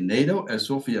European NATO, as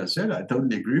Sophia said. I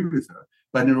totally agree with her,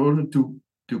 but in order to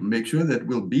make sure that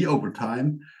we'll be over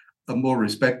time a more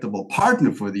respectable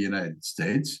partner for the United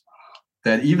States,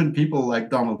 that even people like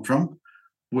Donald Trump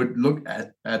would look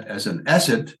at as an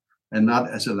asset and not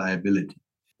as a liability.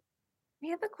 I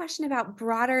have a question about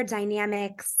broader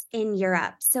dynamics in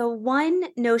Europe. So one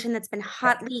notion that's been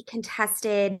hotly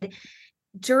contested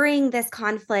during this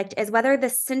conflict is whether the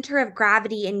center of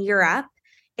gravity in Europe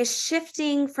is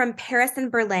shifting from Paris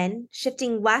and Berlin,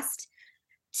 shifting west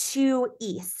to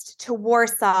east, to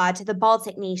Warsaw, to the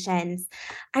Baltic nations.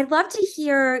 I'd love to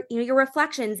hear your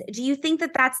reflections. Do you think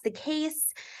that that's the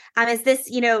case? Is this,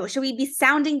 should we be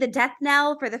sounding the death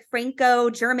knell for the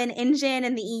Franco-German engine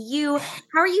in the EU?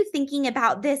 How are you thinking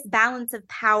about this balance of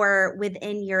power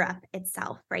within Europe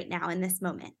itself right now in this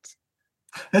moment?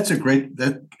 That's a great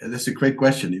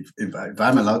question. If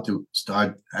I'm allowed to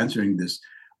start answering this,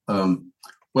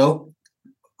 well,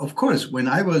 of course, when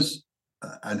I was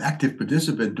an active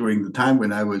participant during the time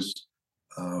when I was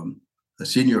a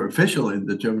senior official in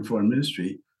the German Foreign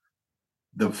Ministry,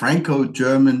 the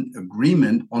Franco-German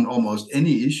agreement on almost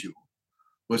any issue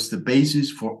was the basis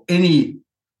for any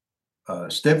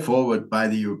step forward by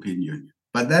the European Union.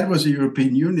 But that was a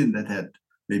European Union that had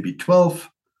maybe 12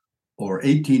 or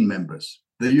 18 members.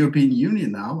 The European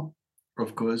Union now,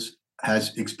 of course,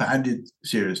 has expanded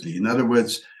seriously. In other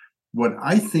words, what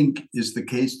I think is the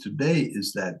case today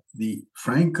is that the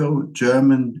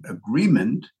Franco-German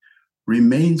agreement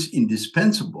remains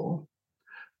indispensable,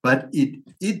 but it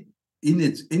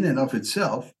in and of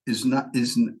itself is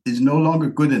no longer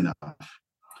good enough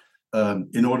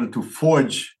in order to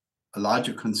forge a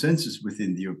larger consensus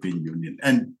within the European Union.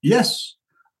 And yes,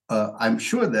 I'm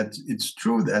sure that it's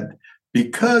true that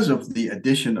because of the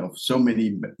addition of so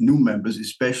many new members,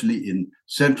 especially in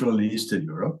Central and Eastern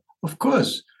Europe, of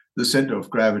course, the center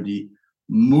of gravity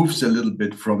moves a little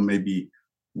bit from maybe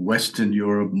Western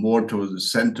Europe more to the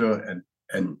center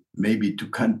and maybe to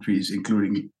countries,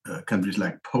 including countries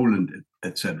like Poland,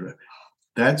 etc.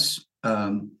 That's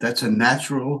a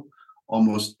natural,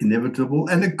 almost inevitable,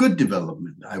 and a good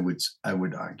development, I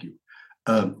would argue.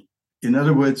 In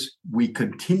other words, we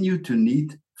continue to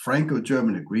need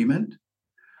Franco-German agreement,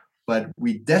 but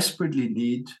we desperately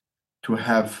need to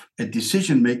have a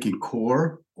decision-making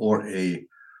core or a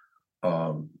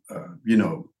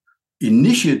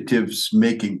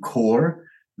initiatives-making core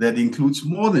that includes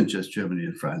more than just Germany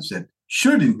and France, that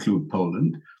should include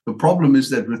Poland. The problem is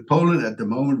that with Poland at the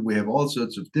moment, we have all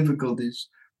sorts of difficulties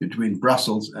between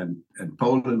Brussels and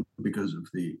Poland because of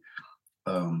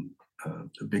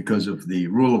the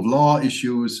rule of law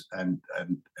issues and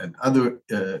other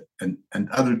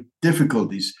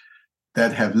difficulties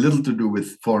that have little to do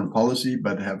with foreign policy,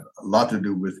 but have a lot to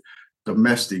do with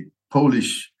domestic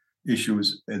Polish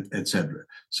issues, etc.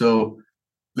 So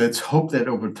let's hope that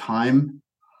over time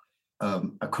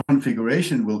a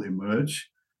configuration will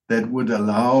emerge that would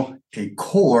allow a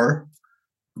core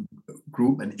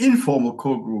group, an informal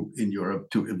core group in Europe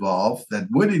to evolve that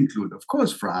would include, of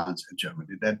course, France and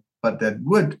Germany, but that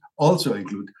would also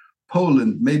include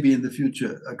Poland, maybe in the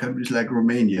future, countries like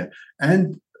Romania,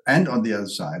 and on the other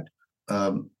side,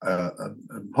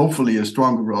 hopefully a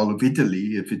stronger role of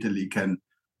Italy, if Italy can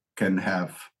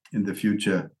have in the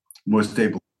future more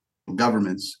stable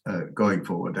governments going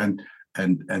forward,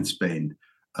 and Spain.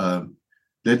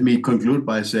 Let me conclude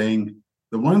by saying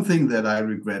the one thing that I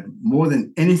regret more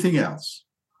than anything else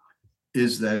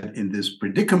is that in this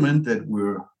predicament that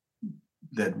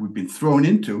we've been thrown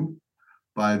into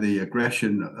by the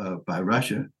aggression by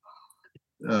Russia,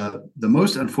 the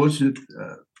most unfortunate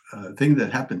thing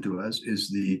that happened to us is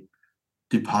the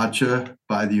departure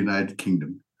by the United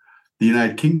Kingdom. The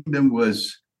United Kingdom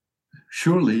was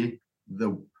surely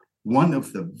one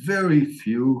of the very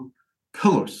few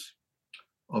pillars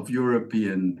of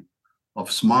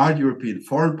smart European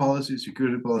foreign policy,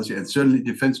 security policy, and certainly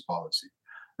defense policy.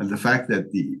 And the fact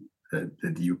that the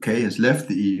UK has left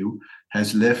the EU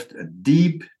has left a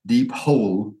deep, deep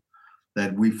hole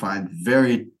that we find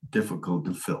very difficult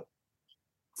to fill.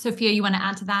 Sophia, you want to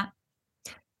add to that?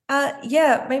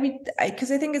 Yeah, maybe,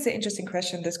 because I think it's an interesting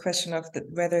question, this question of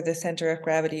whether the center of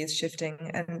gravity is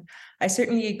shifting. And I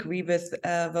certainly agree with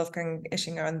Wolfgang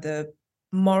Ischinger on the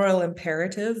moral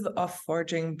imperative of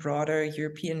forging broader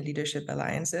European leadership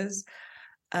alliances.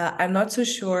 I'm not so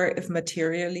sure if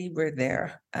materially we're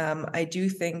there. I do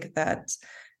think that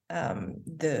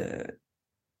the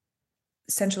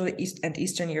Central and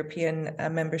Eastern European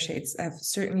member states have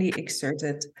certainly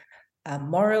exerted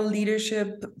moral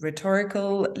leadership,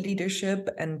 rhetorical leadership,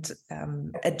 and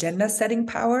agenda setting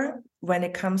power when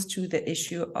it comes to the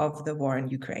issue of the war in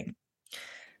Ukraine.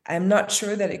 I'm not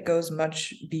sure that it goes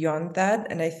much beyond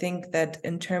that. And I think that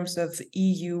in terms of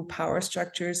EU power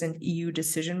structures and EU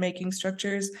decision-making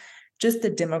structures, just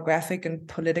the demographic and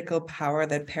political power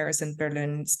that Paris and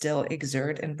Berlin still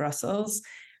exert in Brussels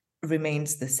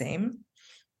remains the same.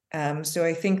 So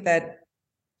I think that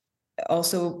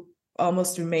also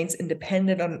almost remains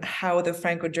independent on how the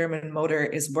Franco-German motor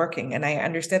is working. And I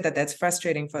understand that that's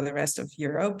frustrating for the rest of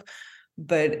Europe,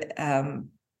 but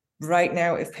right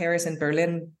now, if Paris and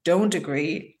Berlin don't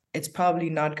agree, it's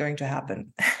probably not going to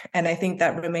happen. And I think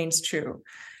that remains true.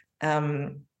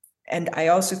 And I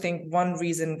also think one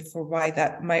reason for why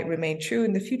that might remain true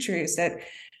in the future is that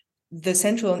the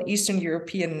Central and Eastern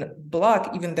European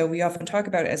bloc, even though we often talk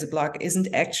about it as a bloc,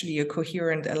 isn't actually a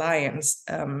coherent alliance.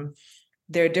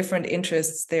 There are different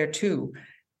interests there too.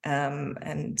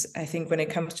 And I think when it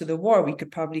comes to the war, we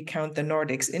could probably count the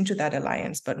Nordics into that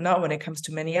alliance, but not when it comes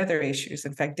to many other issues.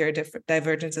 In fact, there are different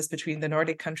divergences between the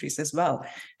Nordic countries as well.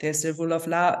 There's the rule of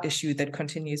law issue that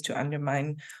continues to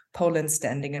undermine Poland's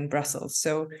standing in Brussels.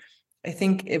 So I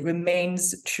think it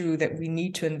remains true that we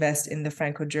need to invest in the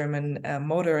Franco-German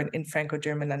motor and in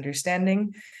Franco-German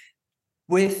understanding,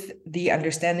 with the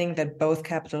understanding that both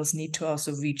capitals need to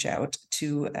also reach out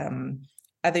to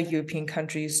other European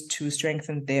countries to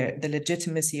strengthen the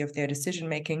legitimacy of their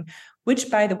decision-making, which,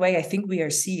 by the way, I think we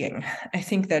are seeing. I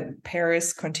think that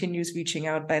Paris continues reaching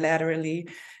out bilaterally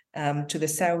to the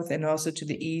south and also to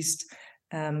the east.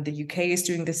 The UK is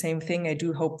doing the same thing. I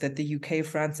do hope that the UK,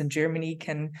 France, and Germany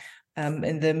can,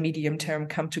 in the medium term,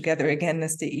 come together again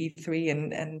as the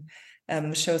E3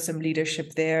 and show some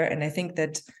leadership there. And I think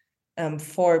that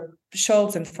for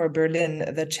Scholz and for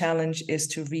Berlin, the challenge is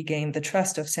to regain the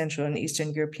trust of Central and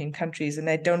Eastern European countries. And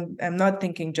I'm not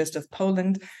thinking just of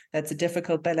Poland. That's a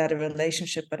difficult bilateral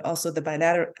relationship, but also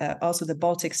the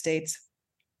Baltic states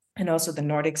and also the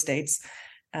Nordic states.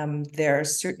 There are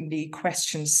certainly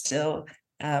questions still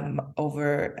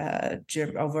over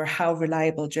how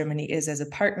reliable Germany is as a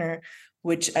partner,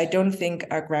 which I don't think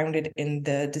are grounded in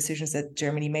the decisions that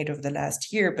Germany made over the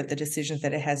last year, but the decisions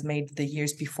that it has made the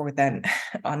years before then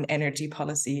on energy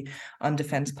policy, on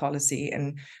defense policy.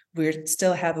 And we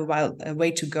still have a way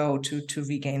to go to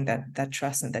regain that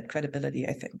trust and that credibility,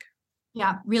 I think.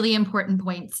 Yeah, really important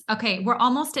points. Okay, we're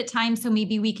almost at time, so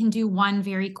maybe we can do one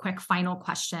very quick final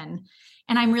question.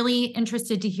 And I'm really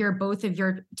interested to hear both of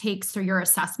your takes or your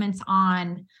assessments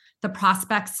on the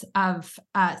prospects of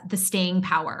the staying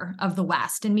power of the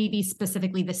West, and maybe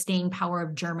specifically the staying power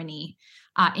of Germany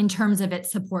in terms of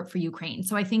its support for Ukraine.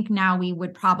 So I think now we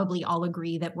would probably all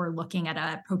agree that we're looking at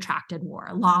a protracted war,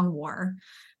 a long war.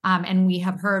 And we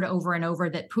have heard over and over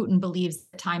that Putin believes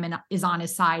that time is on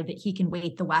his side, that he can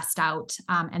wait the West out,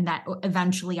 and that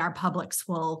eventually our publics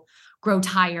will grow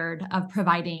tired of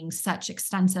providing such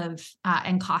extensive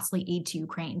and costly aid to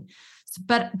Ukraine.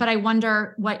 But I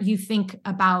wonder what you think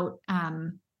about,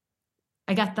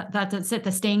 I guess that's it,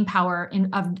 the staying power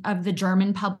of the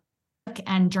German public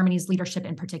and Germany's leadership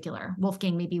in particular.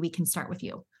 Wolfgang, maybe we can start with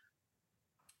you.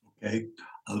 Okay,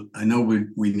 I know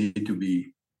we need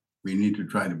to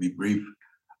try to be brief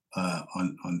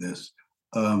on this.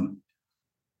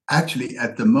 Actually,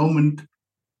 at the moment,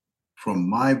 from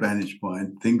my vantage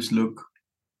point, things look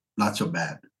not so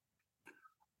bad.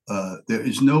 There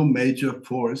is no major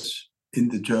force in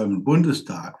the German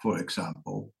Bundestag, for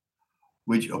example,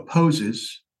 which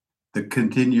opposes the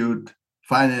continued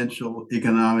financial,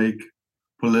 economic,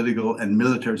 political, and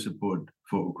military support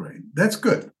for Ukraine. That's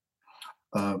good.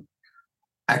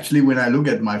 Actually, when I look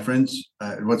at my friends,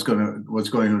 what's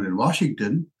going on in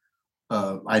Washington,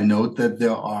 I note that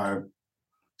there are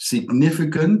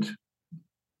significant,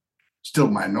 still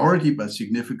minority, but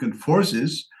significant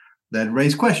forces that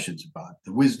raise questions about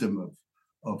the wisdom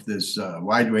of this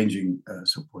wide-ranging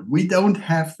support. We don't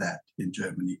have that in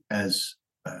Germany as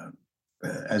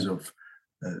of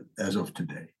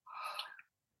today.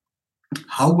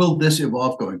 How will this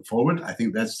evolve going forward? I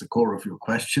think that's the core of your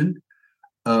question.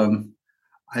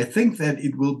 I think that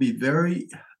it would be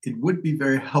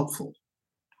very helpful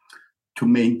to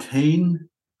maintain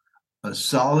a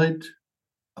solid,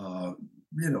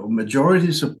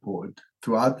 majority support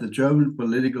throughout the German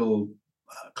political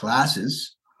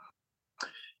classes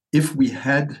if we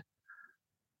had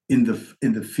in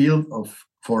the field of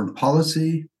foreign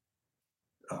policy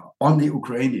on the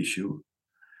Ukraine issue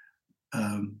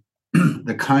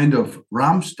the kind of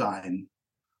Ramstein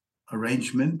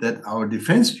arrangement that our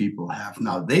defense people have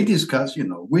now. They discuss,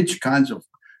 which kinds of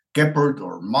Gepard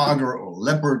or Marder or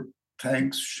Leopard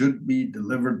tanks should be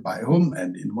delivered by whom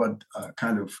and in what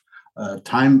kind of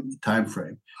time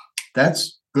frame.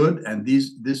 That's good, and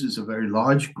this is a very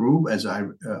large group. As I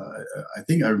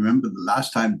think I remember the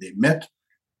last time they met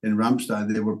in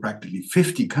Ramstein, there were practically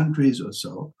 50 countries or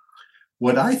so.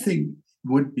 What I think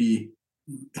would be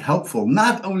helpful,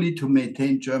 not only to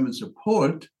maintain German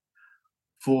support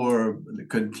for the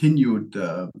continued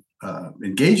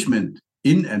engagement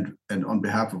in and on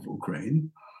behalf of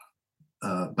Ukraine,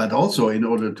 but also in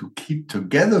order to keep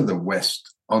together the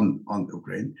West on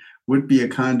Ukraine, would be a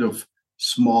kind of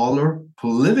smaller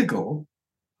political,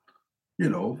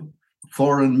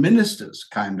 foreign ministers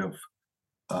kind of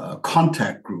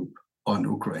contact group on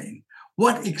Ukraine.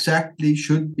 What exactly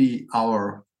should be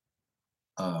our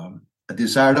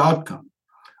desired outcome?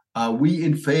 Are we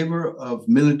in favor of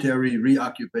military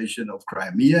reoccupation of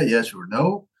Crimea, yes or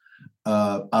no?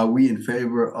 Are we in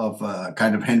favor of a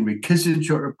kind of Henry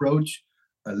Kissinger approach?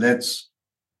 Let's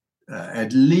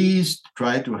at least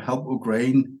try to help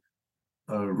Ukraine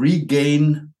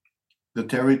regain the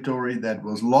territory that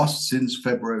was lost since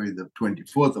February the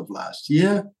 24th of last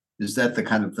year. Is that the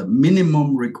kind of the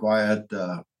minimum required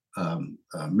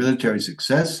military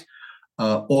success?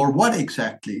 Or what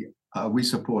exactly are we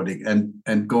supporting?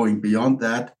 And going beyond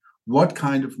that, what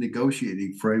kind of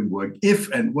negotiating framework, if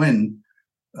and when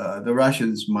the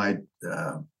Russians might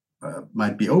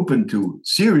be open to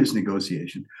serious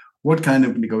negotiation, what kind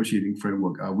of negotiating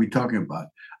framework are we talking about?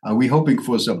 Are we hoping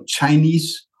for some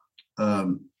Chinese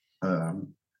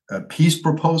peace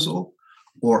proposal,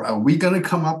 or are we going to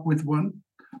come up with one?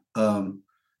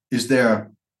 Is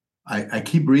there? I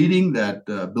keep reading that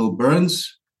Bill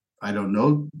Burns, I don't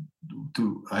know,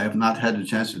 I have not had a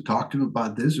chance to talk to him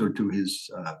about this or to his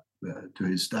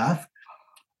staff,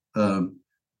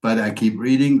 but I keep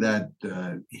reading that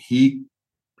he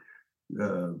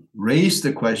raised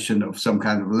the question of some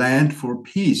kind of land for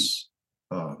peace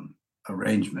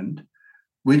arrangement,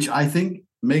 which I think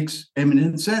makes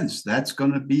eminent sense. That's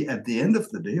going to be, at the end of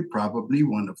the day, probably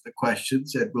one of the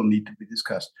questions that will need to be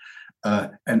discussed.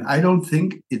 And I don't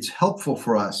think it's helpful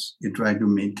for us in trying to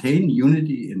maintain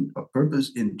unity of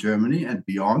purpose in Germany and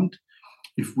beyond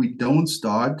if we don't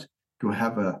start to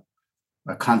have a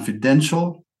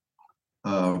confidential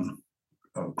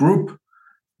group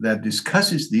that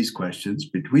discusses these questions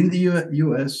between the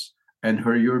U.S. and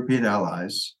her European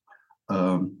allies.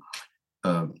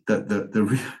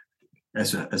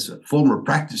 As a former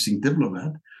practicing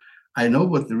diplomat, I know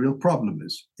what the real problem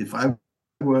is. If I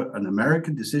were an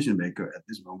American decision maker at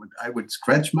this moment, I would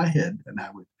scratch my head and I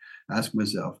would ask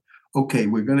myself, okay,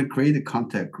 we're going to create a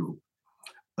contact group.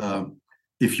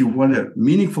 If you want a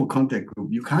meaningful contact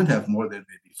group, you can't have more than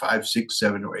maybe 5, 6,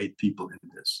 7, or 8 people in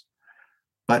this.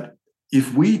 But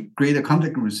if we create a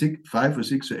contact group with 5 or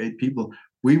 6 or 8 people,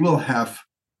 we will have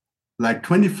like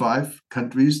 25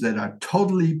 countries that are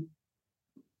totally,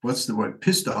 what's the word,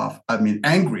 pissed off,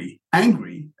 angry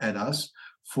at us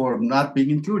for not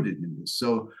being included in this.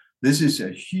 So this is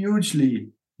a hugely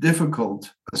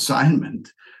difficult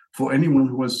assignment for anyone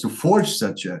who wants to forge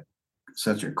such a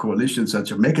coalition,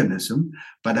 such a mechanism.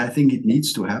 But I think it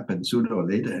needs to happen sooner or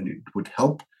later, and it would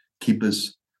help keep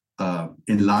us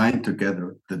in line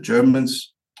together, the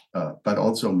Germans, but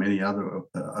also many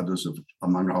others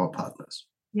among our partners.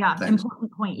 Yeah, Thanks.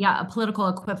 important point. Yeah, a political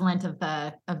equivalent of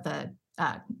the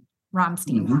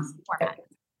Ramstein format.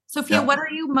 Sophia, what are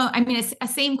you? It's a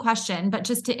same question, but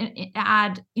just to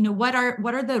add, what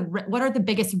are the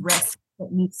biggest risks that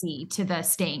you see to the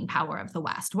staying power of the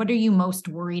West? What are you most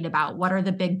worried about? What are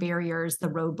the big barriers, the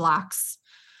roadblocks?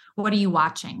 What are you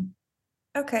watching?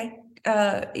 Okay,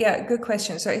 good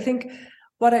question. So I think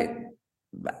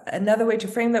another way to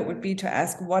frame that would be to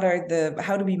ask,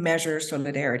 how do we measure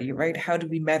solidarity, right? How do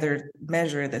we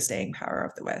measure the staying power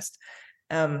of the West?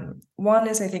 One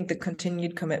is, I think, the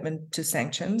continued commitment to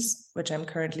sanctions, which I'm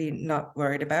currently not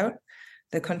worried about.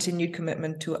 The continued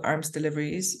commitment to arms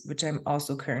deliveries, which I'm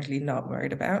also currently not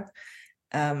worried about.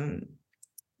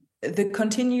 The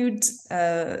continued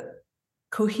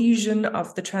cohesion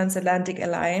of the transatlantic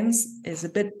alliance is a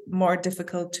bit more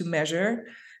difficult to measure.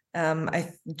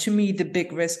 To me, the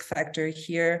big risk factor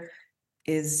here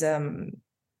is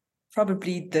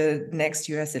probably the next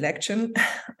US election,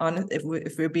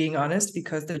 if we're being honest,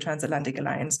 because the transatlantic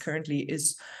alliance currently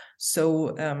is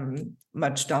so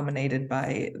much dominated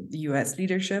by the US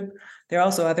leadership. There are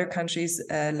also other countries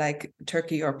like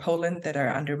Turkey or Poland that are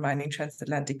undermining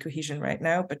transatlantic cohesion right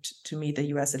now, but to me, the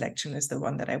US election is the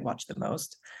one that I watch the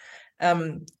most.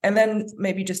 And then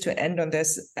maybe just to end on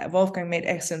this, Wolfgang made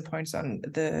excellent points on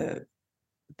the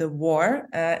war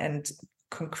and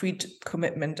concrete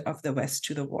commitment of the West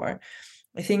to the war.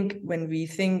 I think when we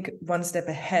think one step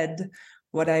ahead,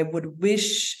 what I would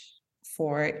wish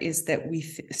for is that we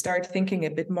start thinking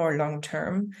a bit more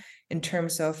long-term in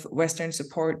terms of Western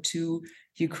support to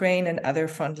Ukraine and other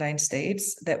frontline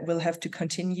states that will have to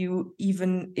continue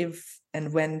even if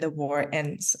and when the war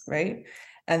ends, right?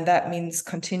 And that means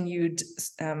continued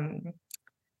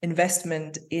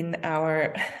investment in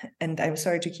our, and I'm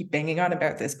sorry to keep banging on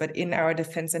about this, but in our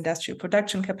defense industrial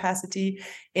production capacity,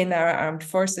 in our armed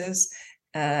forces,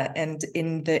 and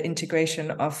in the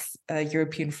integration of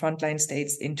European frontline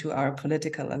states into our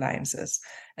political alliances.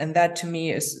 And that, to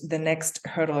me, is the next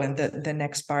hurdle and the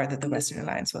next bar that the Western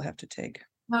alliance will have to take.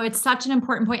 No, it's such an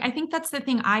important point. I think that's the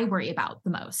thing I worry about the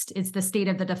most is the state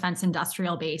of the defense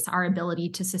industrial base, our ability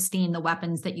to sustain the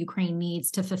weapons that Ukraine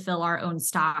needs to fulfill our own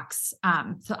stocks.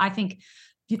 So I think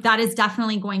that is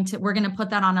definitely we're going to put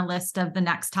that on a list of the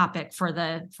next topic for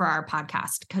our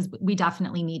podcast, because we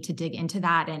definitely need to dig into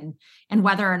that and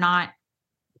whether or not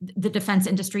the defense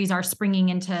industries are springing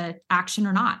into action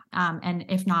or not. And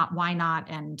if not, why not?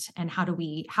 And how do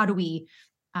we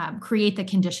create the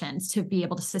conditions to be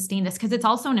able to sustain this? Because it's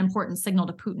also an important signal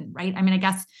to Putin, right? I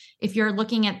guess if you're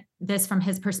looking at this from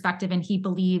his perspective and he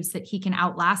believes that he can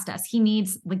outlast us, he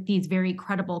needs like these very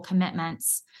credible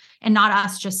commitments and not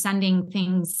us just sending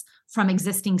things from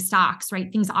existing stocks,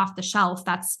 right? Things off the shelf.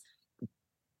 That's,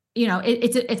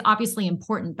 it's obviously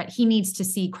important, but he needs to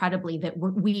see credibly that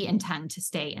we intend to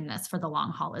stay in this for the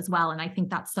long haul as well. And I think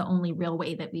that's the only real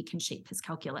way that we can shape his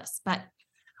calculus. But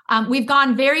we've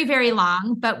gone very, very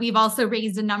long, but we've also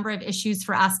raised a number of issues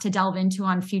for us to delve into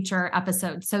on future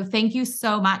episodes. So thank you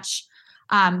so much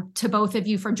to both of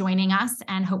you for joining us,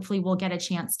 and hopefully we'll get a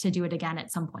chance to do it again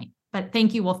at some point. But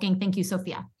thank you, Wolfgang. Thank you,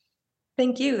 Sophia.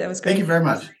 Thank you. That was great. Thank you very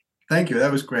much. Thank you.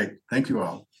 That was great. Thank you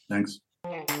all. Thanks.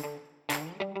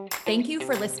 Thank you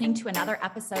for listening to another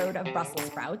episode of Brussels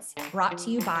Sprouts, brought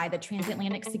to you by the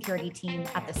Transatlantic Security Team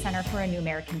at the Center for a New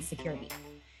American Security.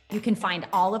 You can find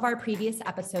all of our previous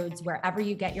episodes wherever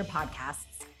you get your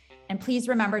podcasts. And please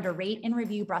remember to rate and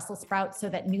review Brussels sprouts so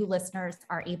that new listeners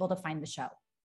are able to find the show.